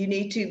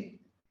need to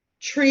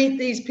treat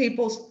these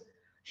people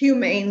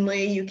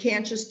humanely. You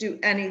can't just do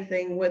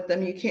anything with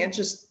them. You can't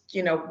just,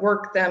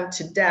 work them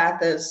to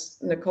death, as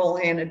Nicole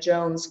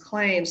Hannah-Jones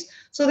claims.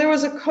 So there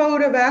was a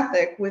code of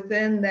ethic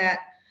within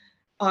that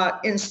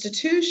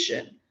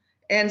institution.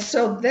 And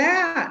so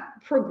that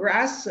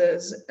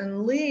progresses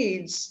and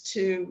leads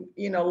to,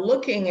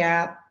 looking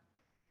at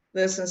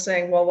this and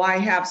saying, well, why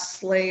have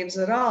slaves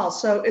at all?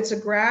 So it's a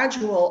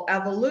gradual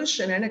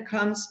evolution, and it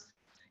comes,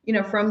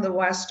 from the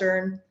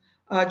Western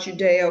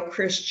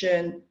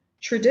Judeo-Christian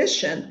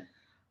tradition.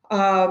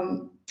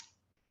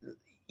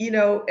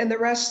 In the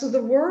rest of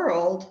the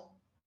world,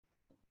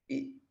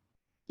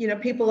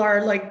 people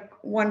are like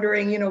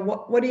wondering,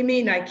 what do you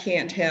mean I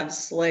can't have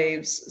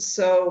slaves?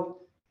 So,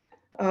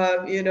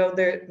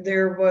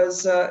 there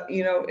was,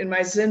 in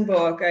my Zen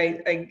book,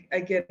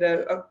 I get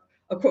a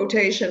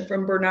quotation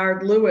from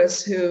Bernard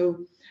Lewis,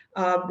 who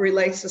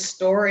relates the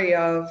story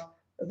of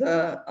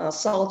the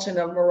Sultan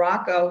of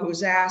Morocco,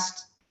 who's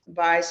asked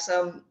by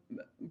some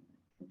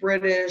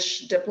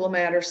British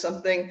diplomat or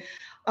something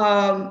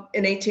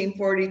in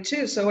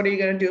 1842, so what are you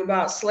going to do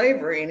about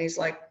slavery? And he's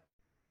like,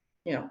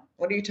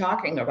 what are you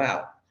talking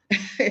about?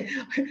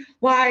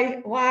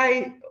 why,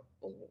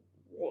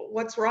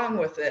 what's wrong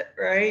with it,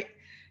 right?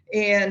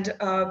 And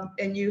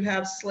you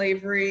have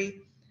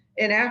slavery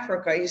in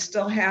Africa. You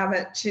still have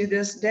it to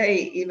this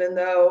day, even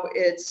though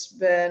it's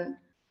been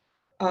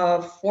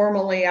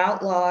formally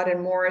outlawed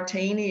in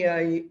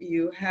Mauritania.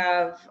 You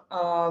have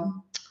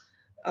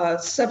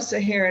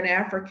sub-Saharan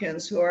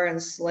Africans who are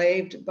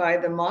enslaved by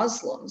the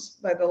Muslims,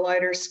 by the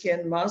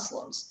lighter-skinned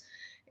Muslims.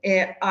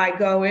 And I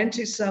go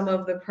into some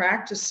of the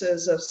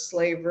practices of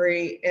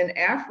slavery in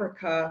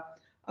Africa.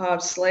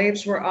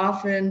 Slaves were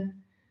often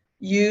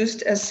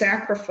used as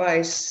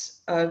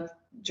sacrifice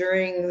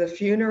during the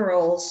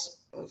funerals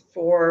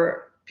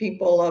for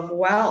people of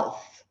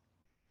wealth,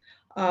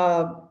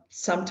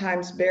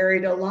 sometimes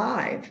buried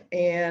alive.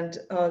 And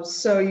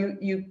so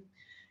in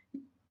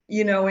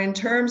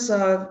terms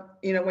of,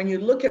 when you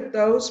look at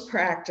those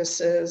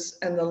practices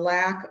and the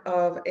lack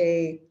of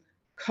a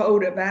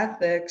code of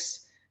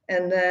ethics,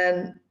 and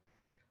then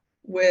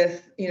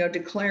with,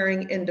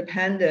 declaring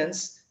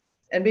independence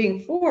and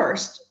being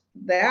forced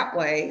that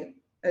way,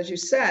 as you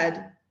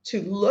said,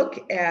 to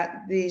look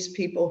at these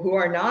people who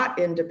are not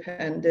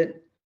independent,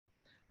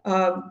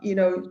 we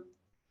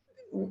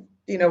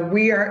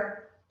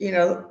are,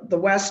 the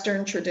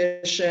Western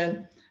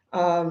tradition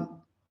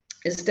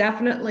is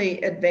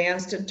definitely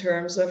advanced in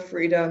terms of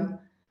freedom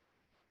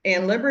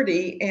and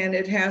liberty, and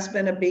it has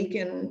been a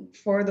beacon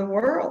for the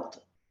world.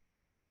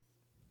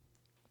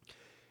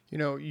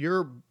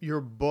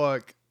 Your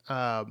book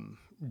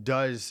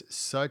does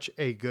such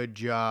a good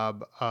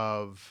job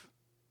of,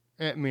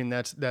 I mean,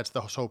 that's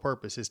the sole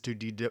purpose, is to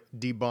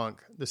debunk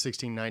the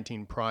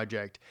 1619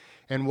 Project.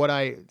 And what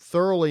I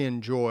thoroughly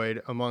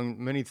enjoyed,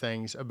 among many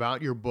things,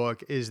 about your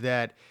book is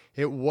that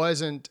it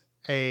wasn't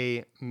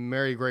a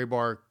Mary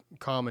Grabar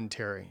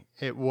commentary.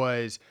 It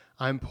was,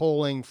 I'm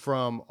pulling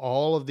from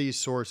all of these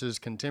sources,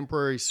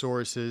 contemporary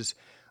sources,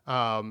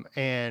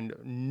 and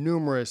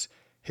numerous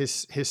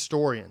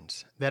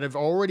historians that have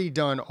already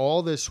done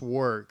all this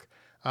work,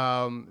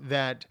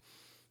 that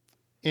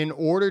in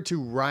order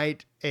to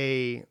write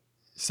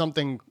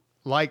something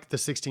like the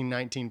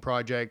 1619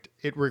 Project,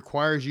 it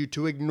requires you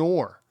to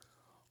ignore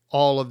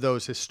all of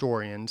those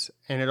historians,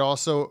 and it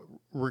also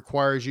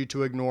requires you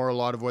to ignore a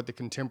lot of what the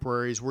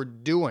contemporaries were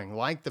doing,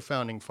 like the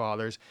Founding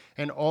Fathers,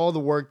 and all the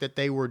work that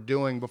they were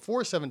doing before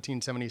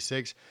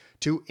 1776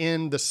 to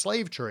end the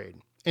slave trade,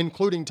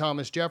 including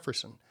Thomas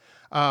Jefferson,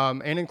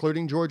 and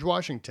including George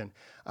Washington.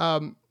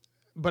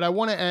 But I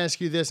want to ask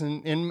you this,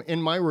 and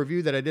in my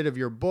review that I did of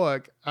your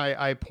book,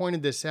 I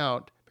pointed this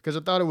out because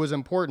I thought it was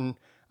important.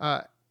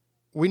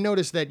 We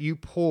noticed that you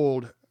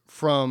pulled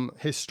from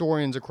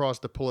historians across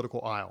the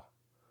political aisle,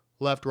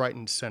 left, right,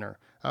 and center.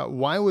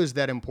 Why was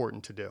that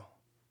important to do?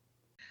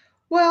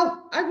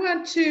 Well, I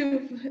want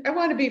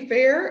to be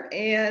fair,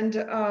 and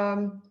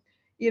and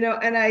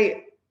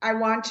I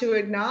want to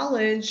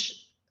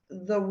acknowledge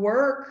the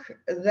work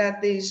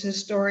that these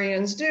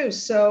historians do.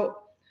 So,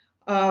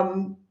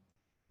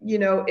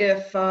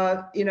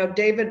 if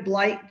David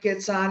Blight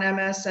gets on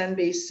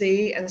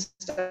MSNBC and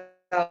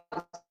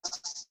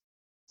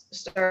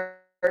starts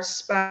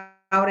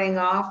spouting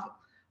off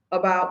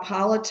about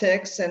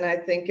politics, and I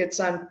think it's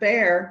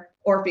unfair,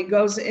 or if he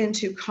goes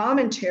into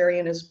commentary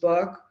in his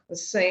book, the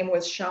same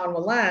with Sean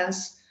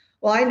Wilentz,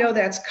 well, I know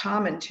that's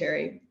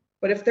commentary,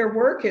 but if their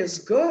work is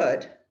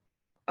good,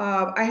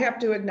 I have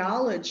to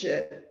acknowledge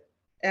it,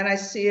 and I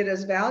see it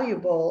as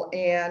valuable,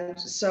 and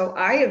so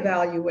I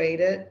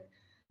evaluate it,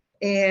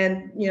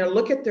 and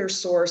look at their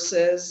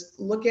sources,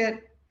 look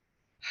at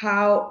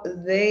how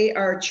they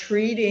are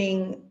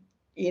treating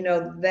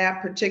that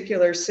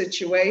particular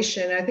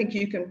situation. I think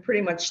you can pretty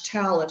much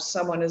tell if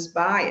someone is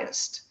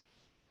biased.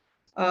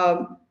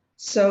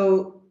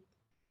 So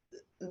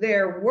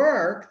their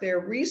work, their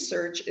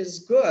research is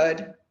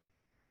good.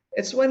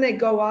 It's when they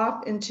go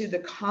off into the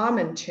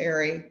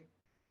commentary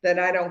that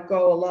I don't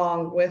go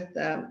along with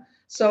them.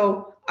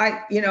 So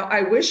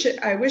I wish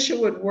it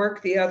would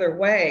work the other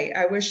way.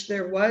 I wish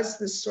there was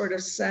this sort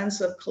of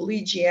sense of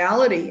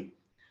collegiality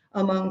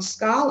among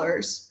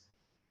scholars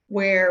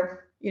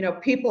where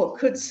people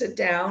could sit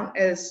down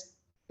as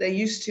they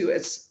used to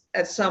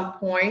at some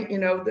point.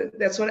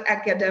 That's what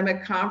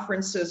academic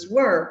conferences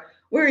were,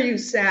 where you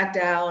sat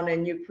down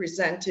and you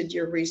presented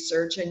your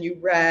research and you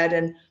read,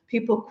 and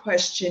people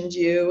questioned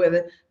you and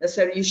they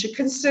said you should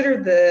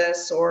consider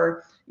this,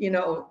 or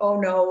oh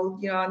no,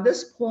 on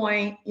this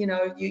point,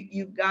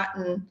 you've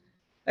gotten,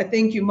 I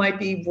think you might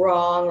be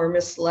wrong or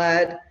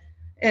misled,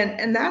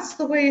 and that's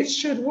the way it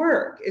should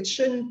work. It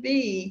shouldn't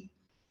be,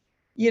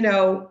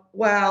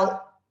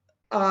 well,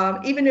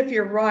 even if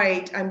you're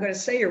right, I'm going to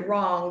say you're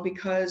wrong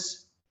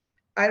because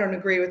I don't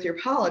agree with your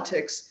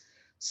politics.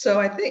 So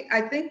I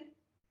think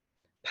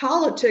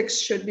politics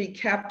should be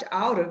kept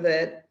out of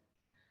it,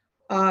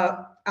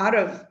 out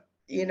of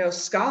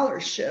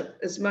scholarship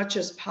as much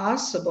as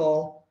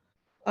possible.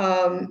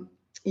 I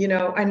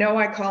know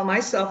I call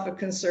myself a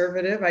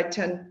conservative.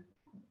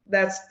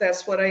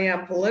 That's what I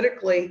am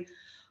politically,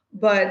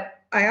 but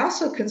I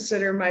also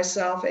consider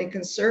myself a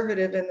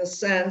conservative in the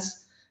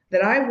sense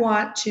that I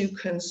want to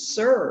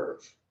conserve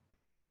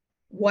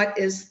what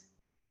is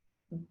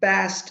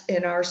best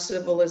in our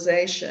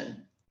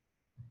civilization,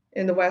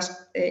 in the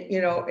West,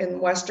 in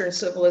Western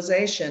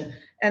civilization.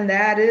 And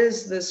that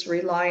is this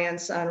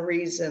reliance on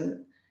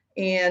reason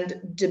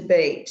and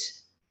debate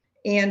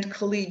and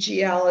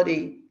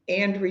collegiality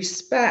and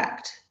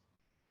respect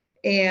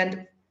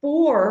and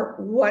for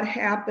what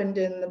happened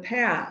in the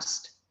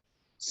past.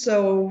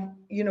 So,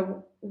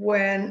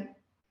 when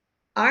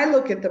I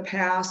look at the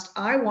past,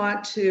 I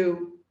want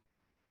to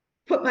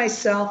put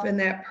myself in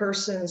that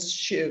person's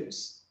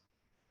shoes.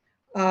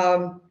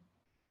 So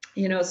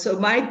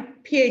my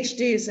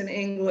PhD is in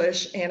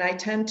English, and I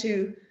tend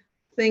to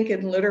think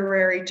in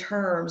literary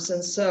terms.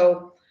 And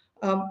so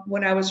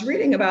when I was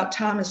reading about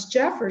Thomas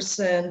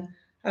Jefferson,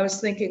 I was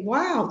thinking,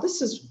 wow,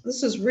 this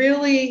is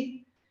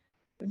really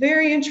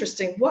very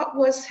interesting. What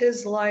was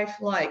his life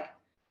like?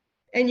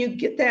 And you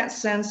get that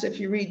sense if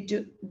you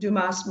read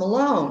Dumas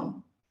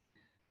Malone.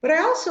 But I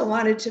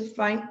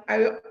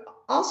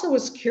also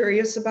was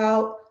curious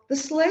about the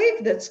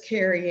slave that's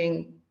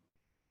carrying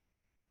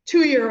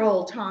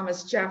 2-year-old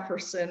Thomas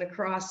Jefferson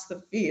across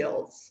the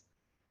fields,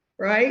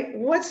 right?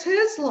 What's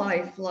his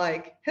life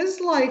like? His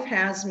life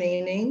has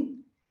meaning.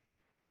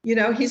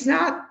 He's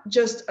not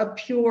just a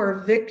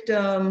pure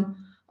victim,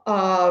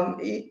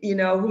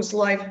 whose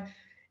life,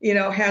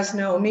 has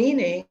no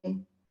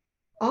meaning.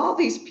 All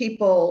these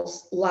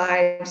people's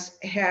lives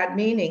had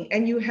meaning,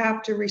 and you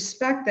have to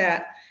respect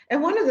that.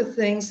 And one of the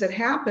things that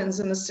happens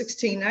in the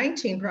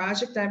 1619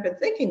 Project, I've been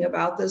thinking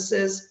about this,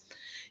 is,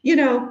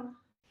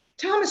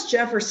 Thomas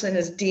Jefferson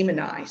is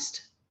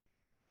demonized.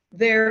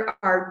 There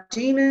are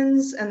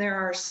demons and there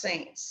are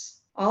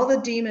saints. All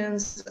the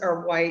demons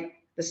are white,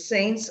 the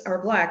saints are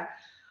black.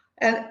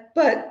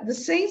 But the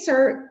saints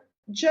are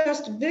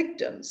just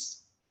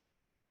victims.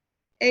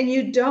 And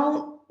you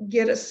don't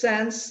get a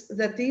sense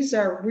that these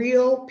are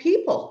real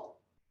people.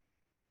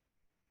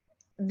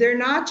 They're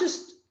not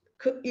just,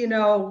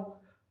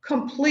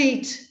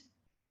 complete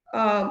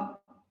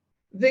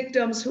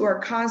victims who are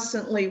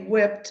constantly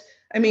whipped.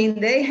 I mean,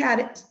 they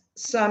had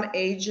some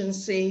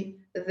agency.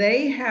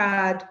 They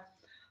had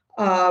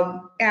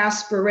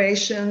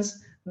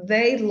aspirations.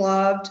 They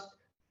loved,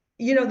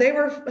 they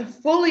were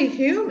fully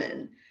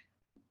human.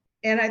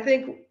 And I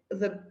think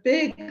the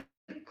big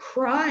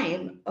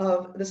crime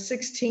of the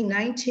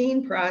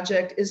 1619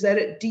 Project is that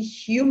it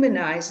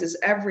dehumanizes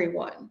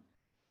everyone.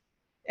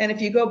 And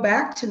if you go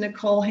back to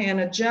Nicole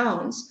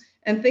Hannah-Jones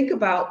and think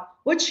about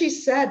what she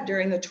said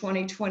during the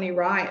 2020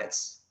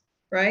 riots,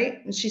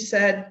 right? And she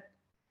said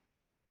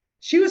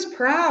she was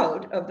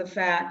proud of the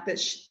fact that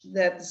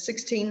that the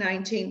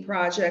 1619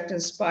 Project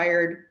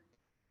inspired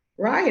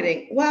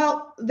rioting.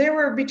 Well, there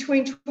were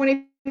between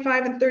 25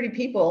 and 30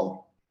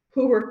 people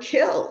who were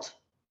killed.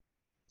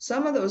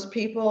 Some of those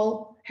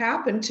people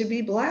happened to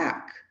be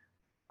Black.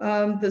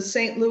 The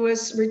St.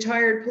 Louis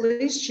retired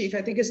police chief,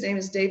 I think his name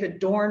is David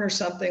Dorn or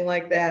something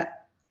like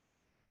that.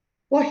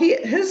 Well,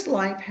 his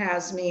life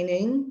has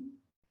meaning,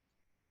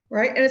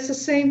 right? And it's the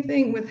same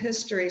thing with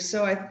history.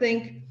 So I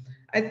think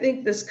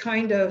this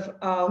kind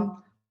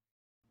of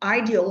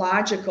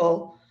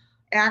ideological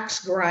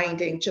axe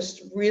grinding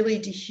just really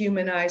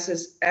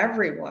dehumanizes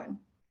everyone.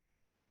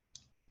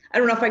 I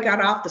don't know if I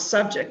got off the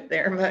subject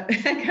there, but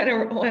I kind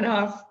of went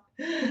off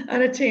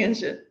on a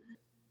tangent.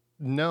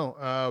 No,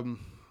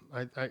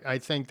 I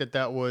think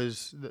that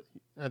was,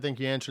 I think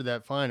you answered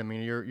that fine. I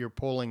mean, you're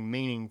pulling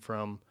meaning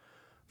from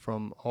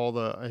all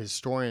the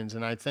historians,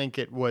 and I think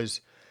it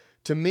was,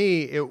 to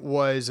me, it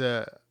was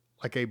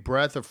like a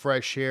breath of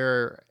fresh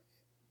air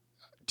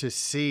to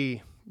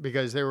see,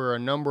 because there were a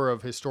number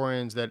of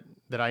historians that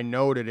I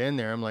noted in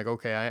there. I'm like,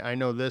 okay, I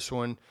know this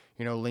one,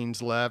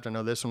 leans left. I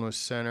know this one was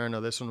center. I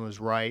know this one was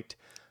right.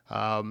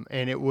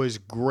 And it was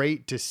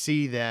great to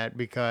see that,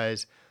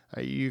 because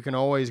you can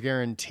always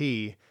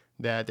guarantee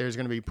that there's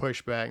going to be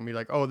pushback and be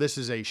like, oh, this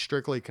is a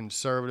strictly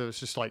conservative. It's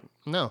just like,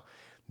 no,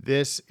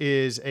 this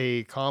is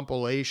a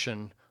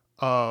compilation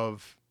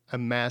of a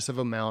massive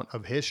amount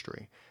of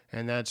history.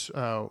 And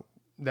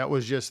that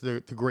was just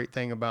the great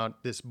thing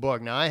about this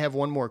book. Now, I have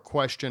one more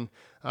question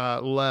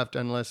left,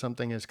 unless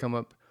something has come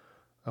up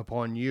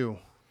upon you.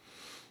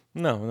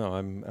 No,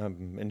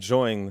 I'm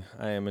enjoying.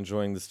 I am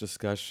enjoying this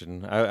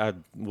discussion. I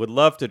would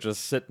love to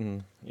just sit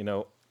and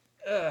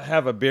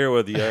have a beer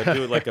with you,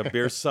 do like a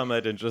beer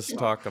summit, and just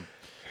talk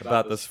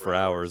about this for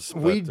hours.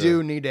 We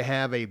do need to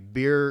have a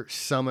beer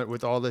summit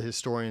with all the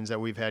historians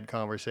that we've had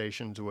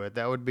conversations with.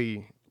 That would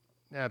be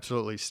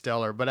absolutely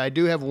stellar. But I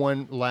do have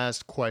one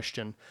last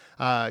question.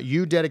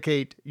 You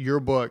dedicate your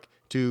book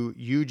to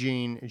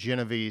Eugene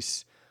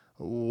Genovese.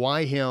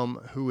 Why him?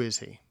 Who is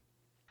he?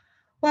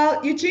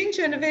 Well, Eugene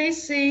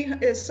Genovese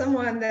is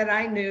someone that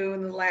I knew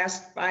in the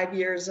last 5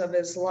 years of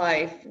his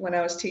life when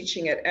I was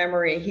teaching at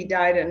Emory. He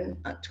died in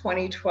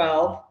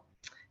 2012.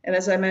 And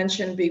as I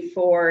mentioned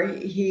before,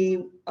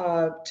 he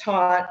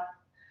taught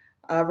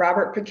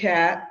Robert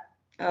Paquette,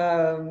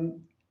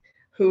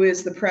 who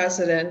is the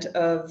president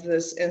of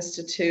this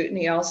institute. And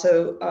he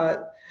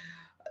also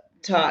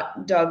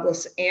taught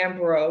Douglas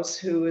Ambrose,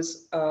 who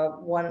is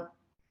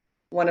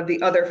one of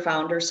the other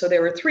founders. So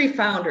there were 3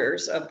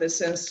 founders of this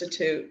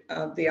institute,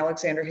 of the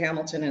Alexander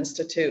Hamilton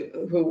Institute,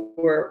 who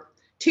were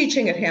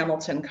teaching at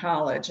Hamilton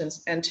College,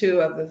 and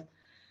two of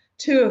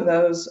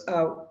those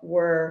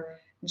were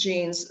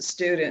Gene's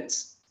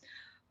students.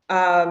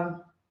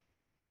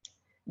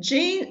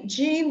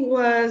 Gene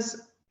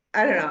was,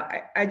 I don't know,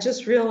 I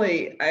just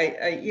really,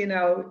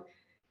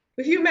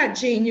 if you met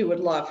Gene, you would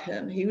love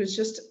him. He was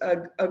just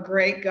a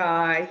great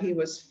guy. He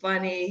was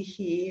funny.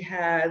 He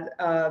had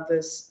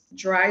this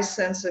dry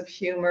sense of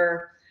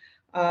humor.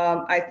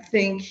 I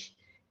think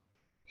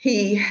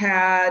he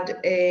had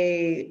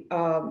a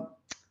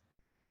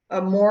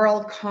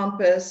moral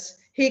compass.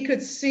 He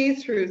could see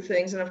through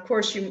things. And of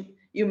course,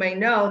 you may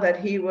know that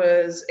he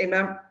was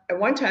at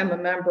one time a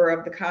member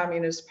of the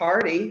Communist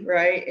Party,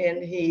 right?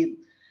 And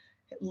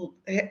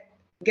I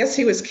guess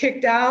he was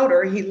kicked out,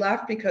 or he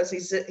left because he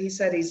said he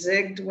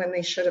zigged when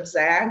they should have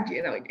zagged.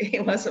 He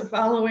wasn't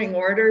following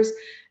orders,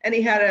 and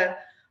he had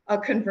a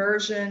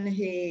conversion.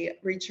 He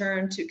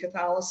returned to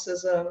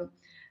Catholicism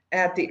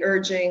at the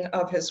urging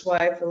of his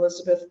wife,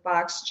 Elizabeth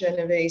Fox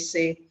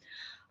Genovese.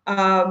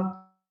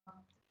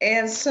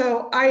 And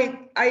so I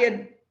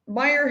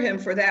admire him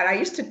for that. I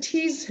used to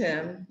tease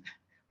him.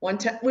 One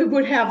time we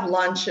would have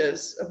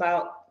lunches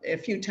about a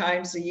few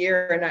times a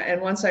year,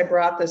 and once I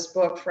brought this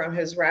book from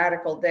his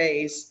radical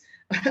days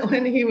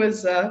when he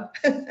was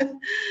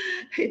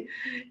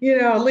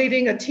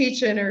leading a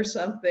teach-in or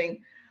something.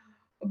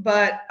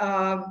 But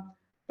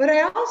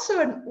I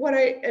also, what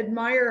I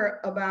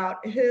admire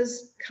about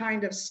his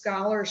kind of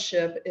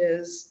scholarship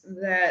is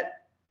that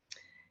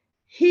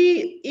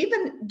he,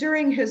 even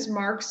during his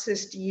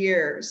Marxist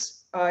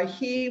years,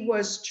 he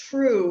was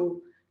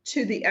true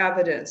to the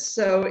evidence.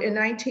 So in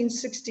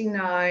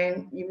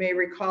 1969, you may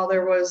recall,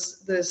 there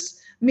was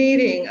this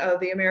meeting of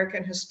the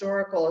American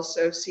Historical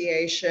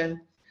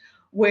Association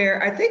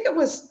where I think it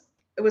was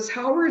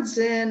Howard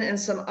Zinn and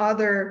some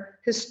other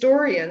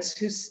historians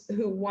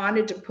who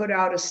wanted to put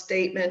out a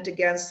statement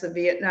against the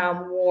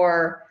Vietnam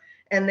War.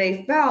 And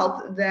they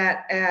felt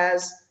that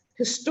as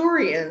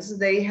historians,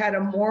 they had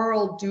a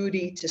moral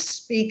duty to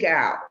speak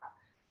out.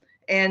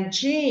 And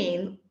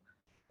Gene,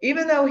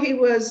 even though he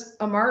was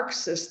a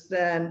Marxist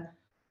then,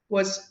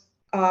 was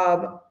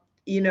a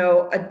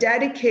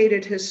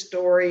dedicated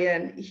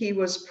historian. He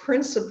was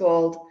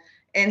principled,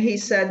 and he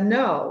said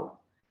no,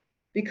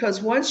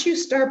 because once you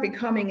start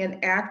becoming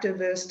an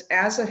activist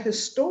as a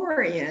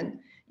historian,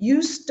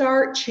 you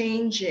start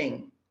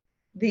changing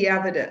the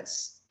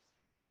evidence.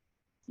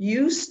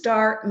 You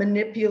start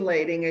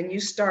manipulating and you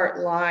start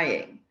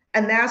lying.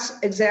 And that's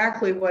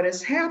exactly what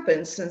has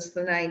happened since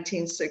the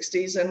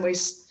 1960s. And we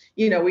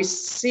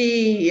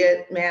see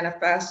it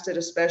manifested,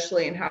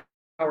 especially in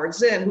Howard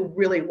Zinn, who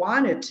really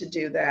wanted to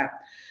do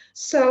that.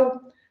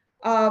 So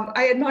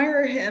I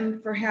admire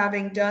him for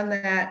having done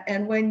that.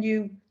 And when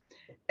you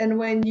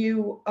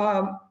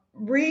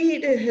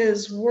read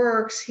his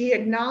works, he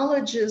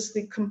acknowledges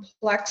the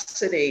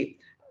complexity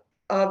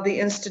of the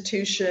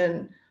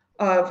institution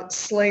of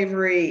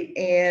slavery,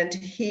 and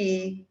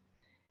he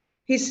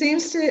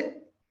seems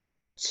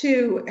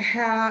to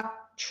have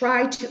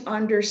tried to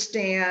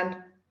understand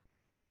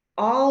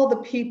all the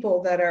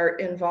people that are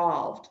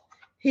involved.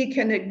 He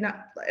can,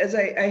 as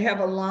I have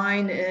a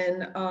line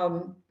in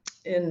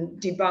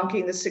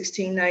Debunking the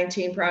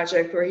 1619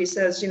 Project, where he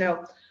says,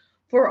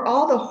 for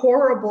all the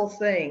horrible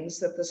things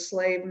that the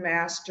slave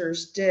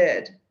masters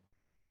did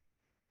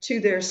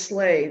to their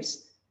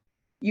slaves,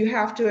 you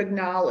have to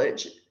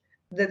acknowledge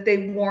that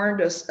they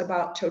warned us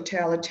about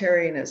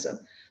totalitarianism.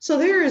 So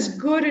there is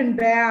good and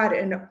bad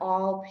in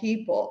all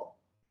people.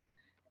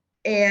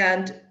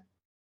 And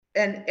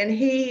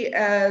he,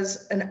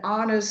 as an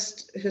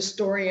honest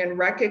historian,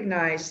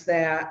 recognized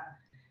that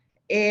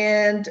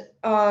and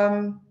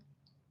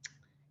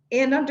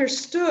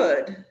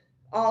understood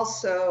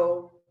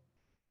also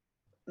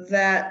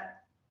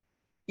that,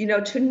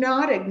 to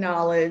not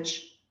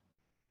acknowledge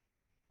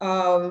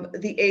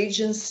the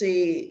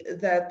agency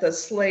that the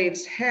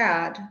slaves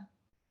had,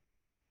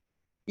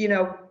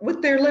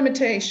 with their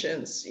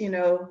limitations,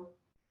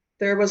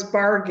 there was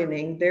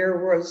bargaining, there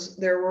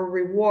were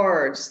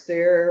rewards,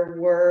 there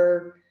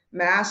were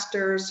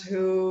masters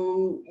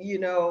who,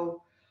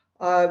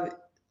 were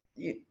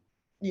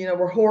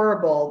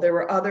horrible. There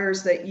were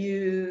others that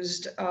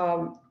used,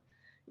 a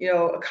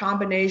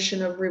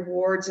combination of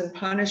rewards and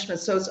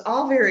punishments. So it's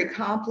all very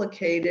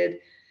complicated.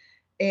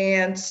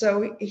 And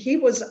so he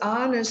was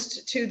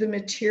honest to the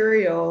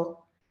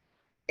material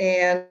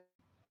and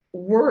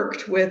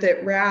worked with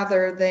it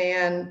rather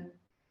than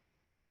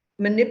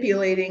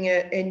manipulating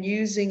it and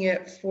using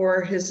it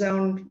for his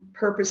own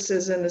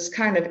purposes in this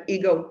kind of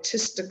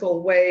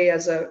egotistical way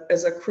as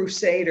a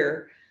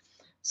crusader.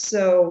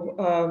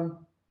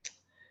 So,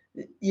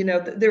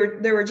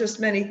 there were just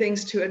many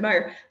things to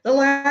admire. The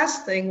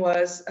last thing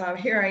was,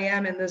 here I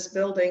am in this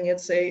building.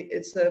 It's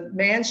a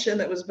mansion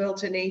that was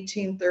built in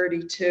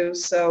 1832.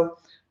 So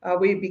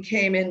we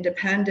became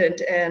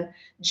independent, and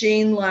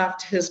Gene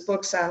left his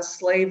books on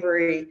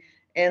slavery,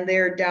 and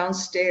they're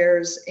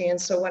downstairs.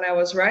 And so when I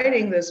was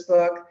writing this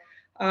book,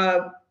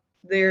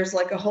 there's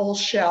like a whole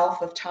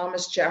shelf of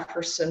Thomas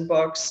Jefferson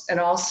books and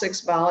all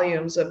 6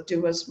 volumes of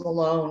Dumas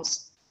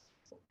Malone's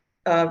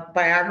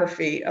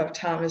biography of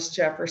Thomas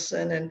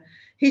Jefferson. And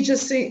he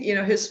just seemed,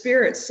 his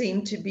spirit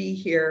seemed to be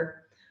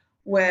here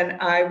when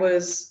I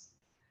was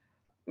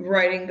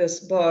writing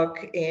this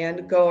book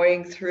and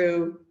going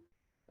through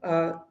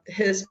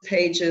his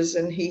pages,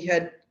 and he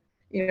had,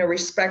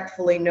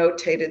 respectfully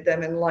notated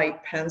them in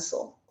light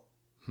pencil.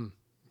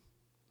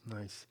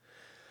 Nice.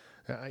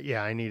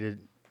 Yeah, I needed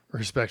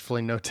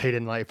respectfully notated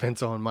in light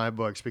pencil in my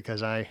books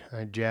because I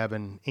jab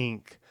in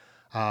ink.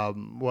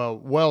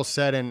 Well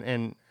said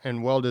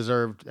and well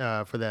deserved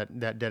for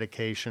that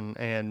dedication.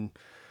 And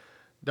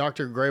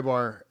Dr.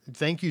 Grabar,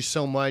 thank you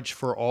so much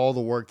for all the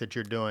work that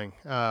you're doing.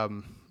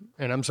 And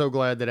I'm so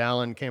glad that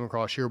Alan came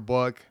across your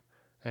book,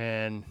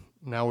 and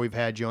now we've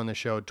had you on the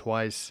show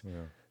twice.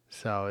 Yeah.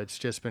 So it's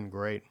just been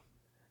great.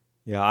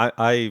 Yeah,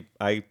 I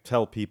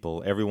tell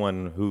people,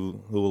 everyone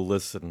who will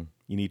listen,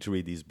 you need to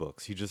read these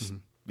books. You just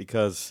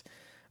because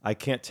I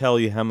can't tell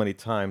you how many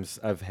times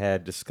I've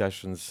had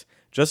discussions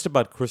just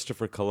about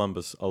Christopher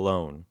Columbus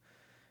alone.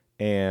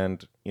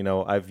 And,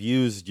 I've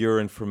used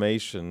your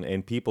information,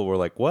 and people were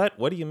like, what?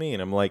 What do you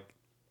mean? I'm like,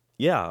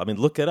 yeah,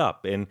 look it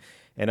up. And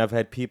I've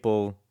had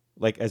people,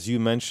 like, as you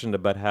mentioned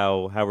about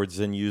how Howard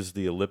Zinn used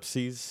the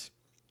ellipses.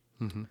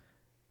 Mm-hmm.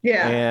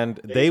 Yeah.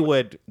 And they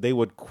would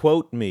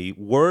quote me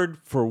word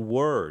for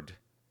word,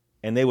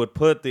 and they would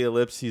put the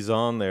ellipses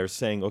on there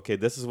saying, okay,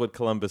 this is what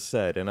Columbus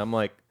said. And I'm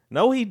like,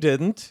 no, he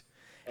didn't.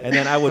 And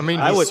then I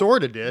would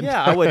sort of did.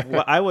 Yeah,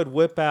 I would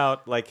whip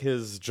out like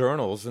his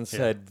journals and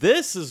said,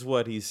 this is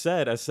what he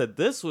said. I said,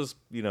 this was,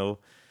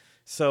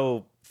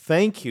 so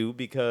thank you,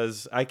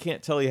 because I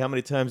can't tell you how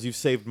many times you've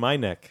saved my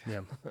neck. Yeah,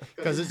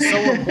 because it's so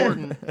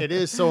important. It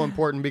is so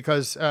important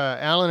because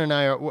Alan and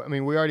I, we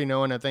already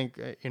know, and I think,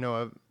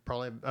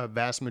 probably a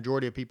vast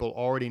majority of people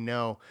already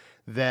know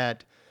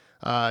that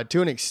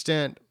to an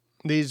extent,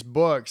 these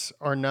books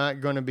are not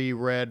going to be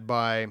read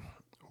by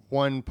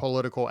one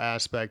political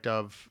aspect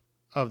of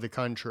of the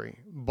country,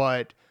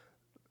 but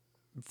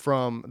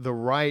from the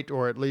right,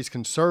 or at least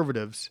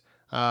conservatives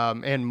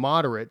and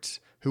moderates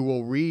who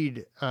will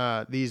read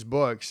these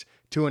books,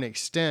 to an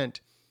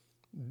extent,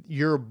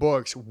 your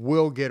books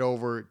will get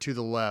over to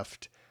the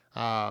left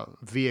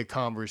via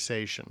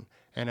conversation.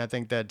 And I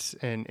think that's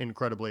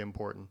incredibly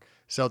important.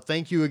 So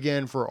thank you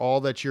again for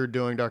all that you're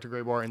doing, Dr.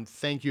 Grabar, and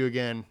thank you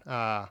again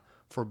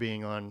for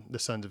being on the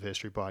Sons of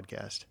History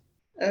podcast.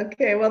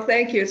 Okay, well,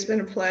 thank you. It's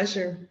been a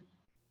pleasure.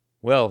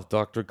 Well,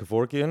 Dr.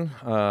 Kevorkian,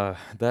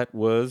 that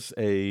was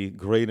a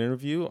great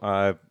interview.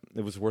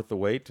 It was worth the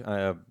wait.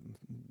 I'm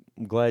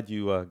glad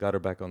you got her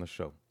back on the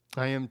show.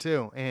 I am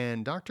too.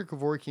 And Dr.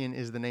 Kevorkian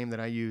is the name that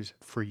I use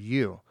for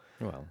you.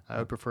 Well, I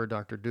would prefer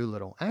Dr.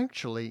 Doolittle.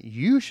 Actually,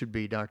 you should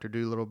be Dr.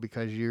 Doolittle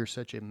because you're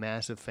such a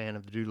massive fan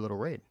of the Doolittle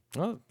Raid.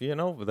 well,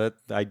 that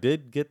I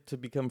did get to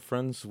become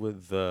friends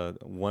with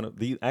one of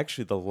the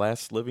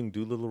last living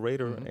Doolittle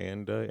Raider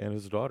and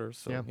his daughter.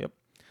 So, Yeah. yep.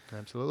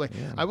 Absolutely.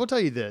 Yeah. I will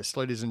tell you this,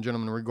 ladies and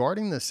gentlemen,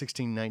 regarding the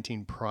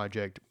 1619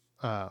 Project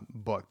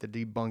book, the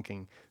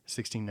Debunking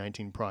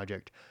 1619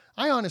 Project,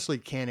 I honestly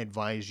can't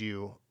advise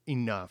you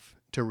enough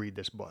to read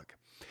this book.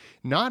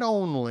 Not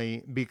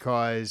only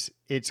because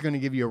it's going to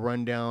give you a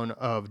rundown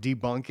of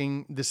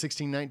debunking the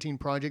 1619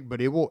 Project,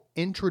 but it will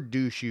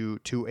introduce you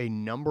to a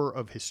number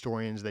of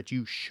historians that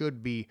you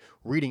should be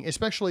reading,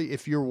 especially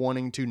if you're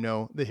wanting to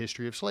know the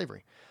history of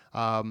slavery.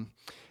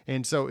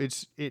 And so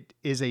it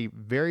is a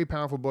very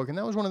powerful book. And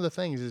that was one of the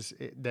things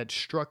that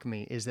struck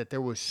me, is that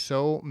there was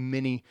so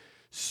many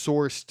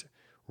sourced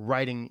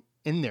writing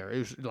in there. It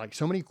was like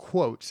so many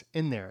quotes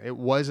in there. It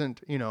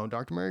wasn't,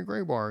 Dr. Mary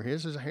Grabar,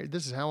 this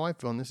is how I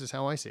feel and this is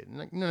how I see it. And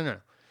like, no.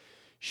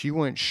 She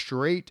went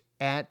straight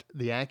at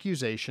the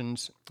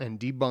accusations and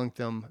debunked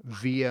them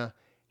via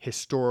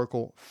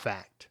historical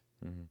fact.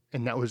 Mm-hmm.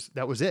 And that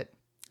was it.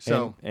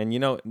 So and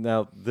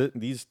now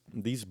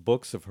these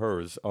books of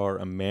hers are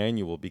a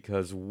manual,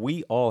 because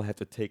we all have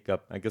to take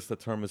up, I guess the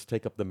term is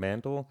take up the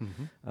mantle,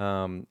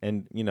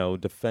 and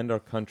defend our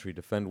country,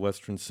 defend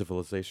Western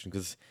civilization,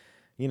 because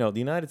the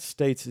United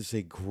States is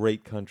a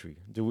great country.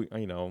 Do we,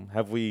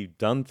 have we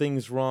done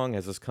things wrong?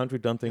 Has this country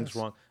done things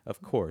wrong?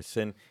 Of course,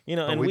 and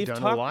and we've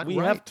done a lot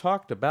right. have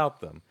talked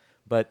about them,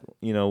 but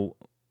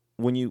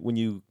when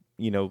you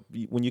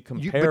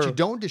compare, but you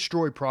don't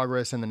destroy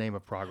progress in the name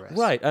of progress.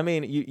 Right. I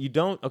mean, you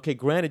don't. Okay,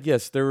 granted,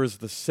 yes, there is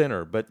the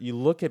sinner, but you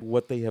look at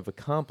what they have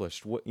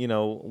accomplished.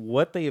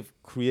 What they have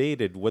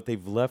created, what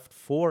they've left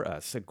for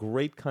us—a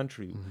great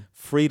country,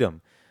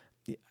 freedom.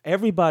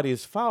 Everybody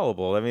is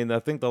fallible. I mean, I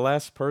think the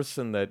last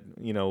person that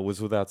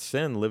was without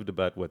sin lived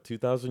about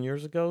 2,000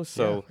 years ago.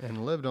 So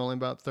and lived only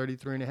about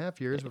 33 and a half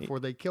years before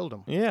they killed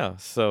him. Yeah.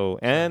 So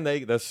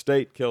the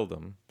state killed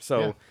him.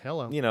 So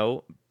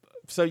hello.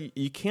 So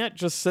you can't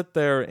just sit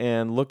there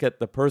and look at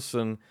the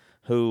person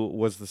who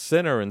was the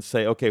sinner and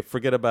say, okay,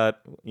 forget about,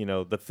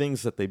 the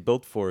things that they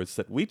built for us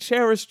that we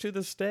cherish to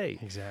this day.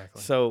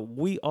 Exactly. So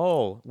we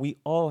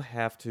all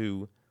have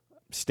to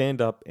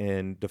stand up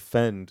and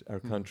defend our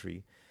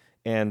country.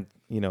 And,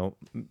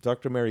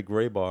 Dr. Mary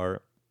Grabar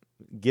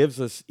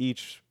gives us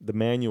each the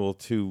manual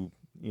to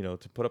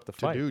put up the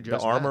fight, do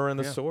just the armor that. and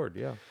the sword.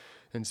 Yeah.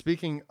 And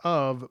speaking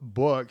of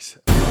books,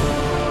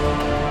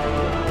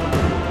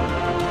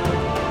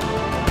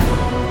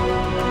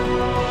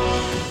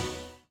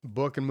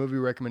 book and movie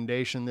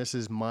recommendation. This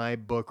is my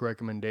book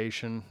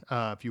recommendation.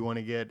 If you want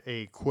to get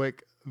a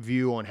quick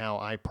view on how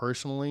I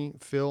personally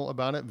feel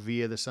about it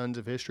via the Sons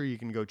of History, you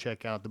can go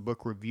check out the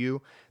book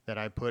review that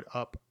I put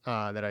up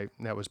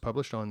that was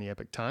published on the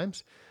Epic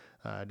Times.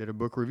 I did a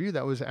book review.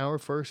 That was our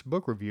first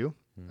book review.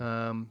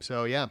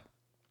 So yeah,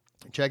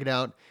 check it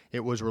out. It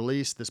was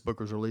released. This book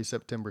was released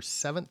September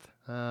 7th,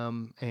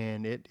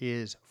 and it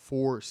is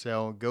for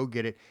sale. Go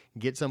get it.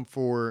 Get some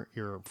for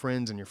your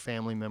friends and your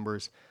family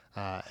members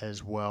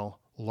as well.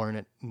 Learn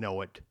it,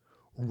 know it,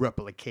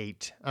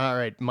 replicate. All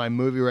right, my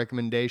movie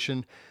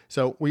recommendation.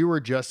 So we were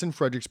just in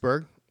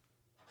Fredericksburg.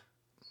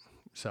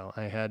 So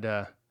I had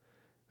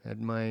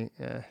my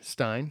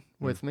Stein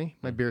with me,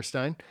 my beer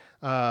Stein.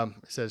 It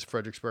says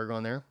Fredericksburg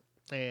on there.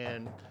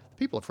 And the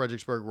people of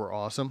Fredericksburg were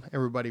awesome.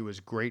 Everybody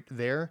was great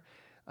there.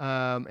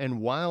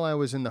 And while I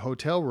was in the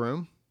hotel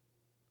room,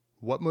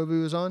 what movie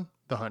was on?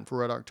 The Hunt for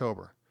Red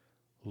October.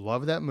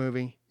 Love that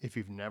movie. If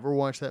you've never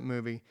watched that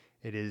movie,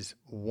 it is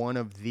one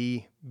of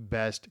the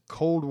best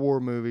Cold War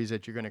movies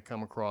that you're going to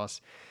come across.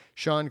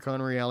 Sean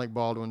Connery, Alec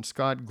Baldwin,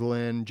 Scott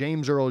Glenn,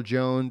 James Earl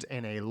Jones,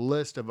 and a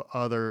list of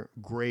other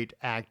great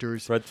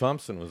actors. Fred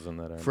Thompson was in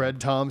that. Fred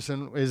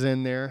Thompson is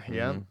in there,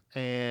 yeah.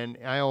 And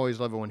I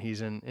always love it when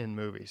he's in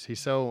movies. He's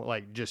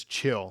so, just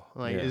chill.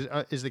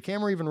 Is the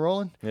camera even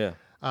rolling? Yeah.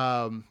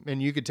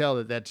 And you could tell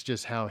that that's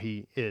just how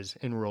he is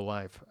in real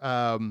life.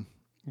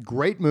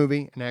 Great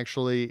movie, and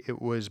actually it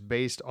was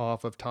based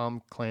off of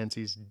Tom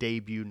Clancy's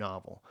debut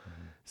novel.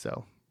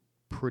 So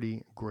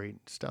pretty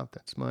great stuff.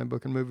 That's my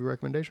book and movie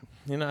recommendation.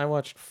 I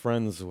watched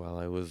Friends while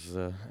I was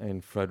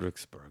in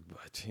Fredericksburg,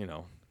 but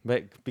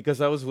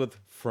because I was with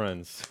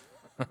friends.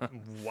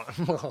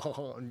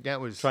 Wow.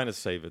 That was Trying to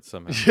save it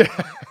somehow.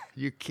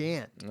 You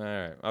can't. All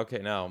right. Okay,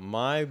 now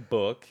my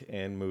book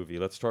and movie.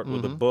 Let's start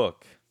with the Mm-hmm.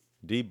 book,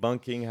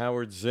 Debunking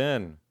Howard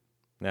Zinn.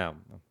 Now,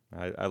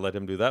 I let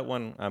him do that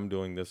one. I'm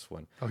doing this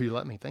one. Oh, you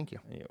let me. Thank you.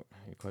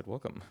 You're quite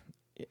welcome.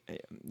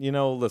 You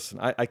know, listen,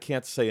 I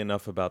can't say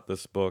enough about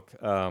this book.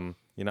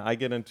 You know, I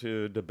get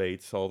into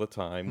debates all the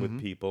time with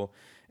people.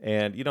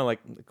 And, you know,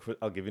 like,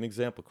 I'll give you an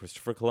example.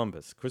 Christopher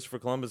Columbus. Christopher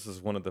Columbus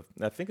is one of the,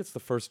 I think it's the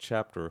first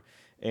chapter.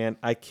 And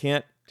I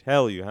can't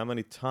tell you how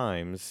many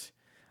times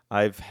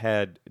I've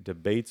had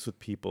debates with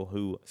people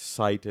who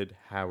cited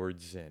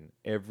Howard Zinn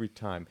every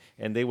time.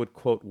 And they would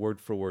quote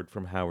word for word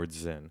from Howard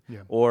Zinn.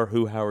 Yeah. Or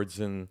who Howard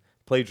Zinn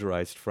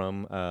plagiarized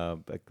from a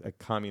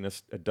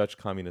Dutch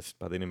communist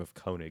by the name of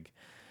Koenig.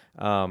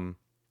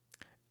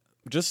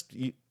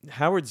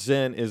 Howard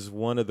Zinn is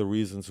one of the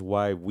reasons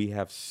why we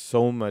have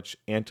so much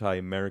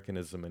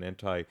anti-Americanism and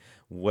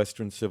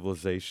anti-Western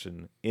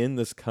civilization in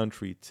this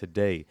country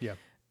today. Yeah.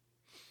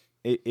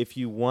 If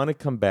you want to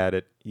combat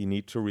it, you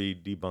need to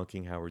read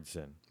Debunking Howard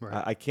Zinn.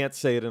 Right. I can't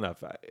say it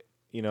enough.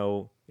 You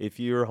know, if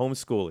you're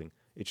homeschooling,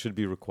 it should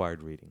be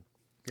required reading.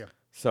 Yeah.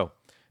 So,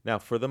 now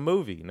for the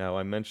movie. Now,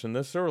 I mentioned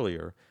this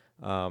earlier.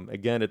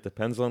 Again, it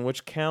depends on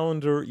which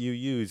calendar you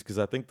use, because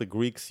I think the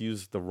Greeks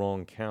used the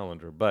wrong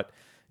calendar. But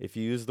if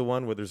you use the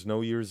one where there's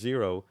no year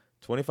zero,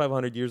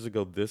 2,500 years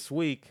ago this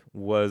week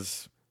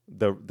was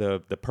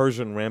the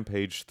Persian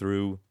rampage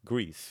through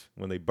Greece.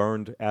 When they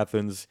burned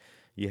Athens,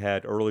 you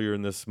had earlier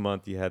in this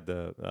month, you had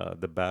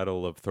the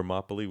Battle of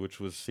Thermopylae, which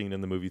was seen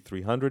in the movie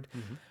 300.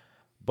 Mm-hmm.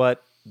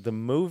 But the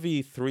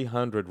movie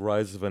 300,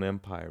 Rise of an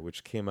Empire,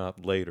 which came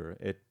out later,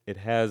 it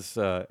has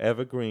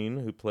Eva Green,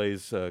 who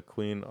plays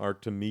Queen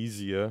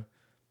Artemisia.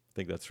 I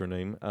think that's her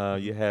name.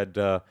 You had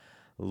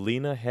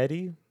Lena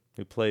Headey,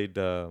 who played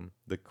the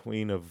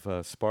Queen of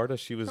Sparta.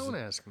 She was. Don't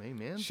ask me,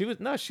 man. She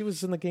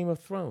was in the Game of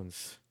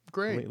Thrones.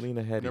 Great.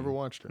 Lena Headey. Never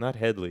watched her. Not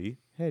Headley.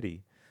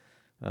 Headey.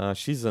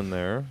 She's in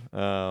there.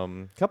 A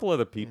couple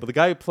other people. The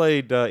guy who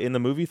played in the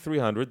movie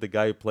 300, the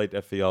guy who played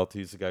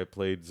Ephialtes, the guy who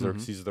played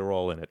Xerxes, they're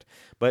all in it.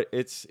 But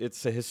it's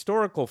a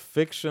historical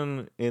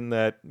fiction in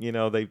that, you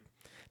know,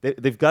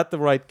 they've got the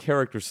right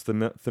characters.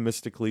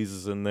 Themistocles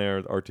is in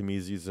there,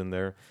 Artemisia is in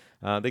there.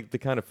 They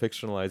kind of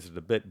fictionalize it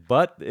a bit,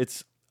 but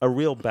it's a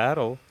real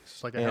battle.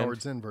 It's like a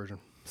Howard Zinn version.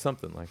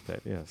 Something like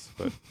that, yes.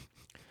 But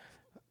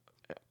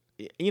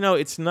you know,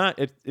 it's not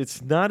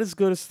as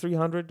good as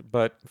 300,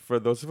 but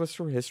for those of us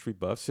who are history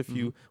buffs, if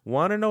you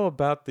want to know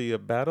about the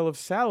Battle of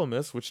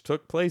Salamis, which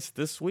took place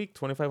this week,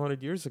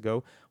 2,500 years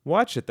ago,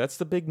 watch it. That's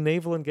the big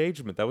naval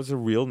engagement. That was a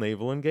real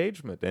naval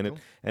engagement, and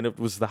it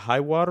was the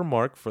high water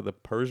mark for the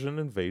Persian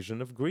invasion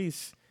of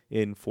Greece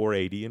in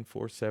 480 and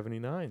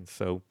 479.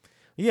 So,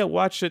 yeah,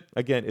 watch it.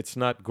 Again, it's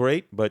not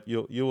great, but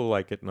you will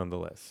like it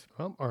nonetheless.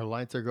 Well, our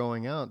lights are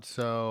going out,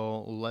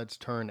 so let's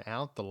turn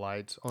out the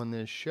lights on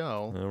this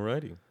show.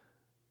 Alrighty.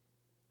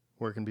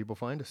 Where can people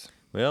find us?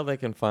 Well, they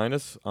can find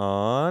us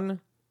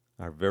on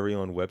our very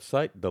own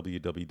website,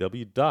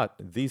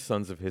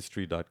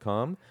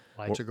 www.thesonsofhistory.com.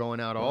 Lights are going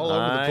out all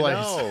over the place.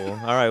 I know.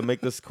 All right, I'll make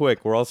this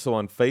quick. We're also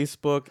on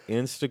Facebook,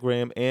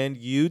 Instagram, and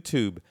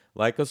YouTube.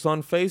 Like us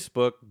on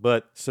Facebook,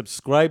 but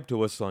subscribe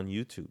to us on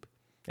YouTube.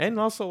 And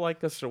also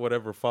like us or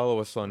whatever. Follow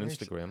us on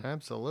Instagram.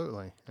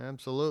 Absolutely.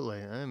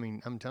 Absolutely. I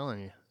mean, I'm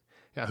telling you.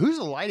 Yeah, who's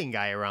the lighting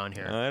guy around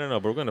here? I don't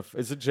know, but we're going to...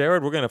 Is it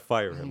Jared? We're going to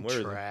fire him. Where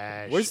is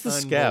Trash. it? Where's the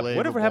scab?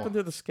 Whatever happened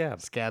to the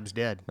scab? Scab's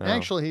dead. Oh.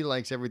 Actually, he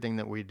likes everything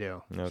that we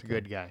do. He's Okay. a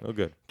good guy. Oh,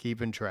 good.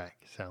 Keeping track.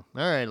 So,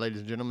 all right, ladies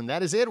and gentlemen,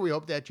 that is it. We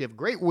hope that you have a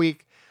great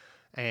week,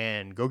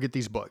 and go get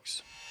these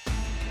books.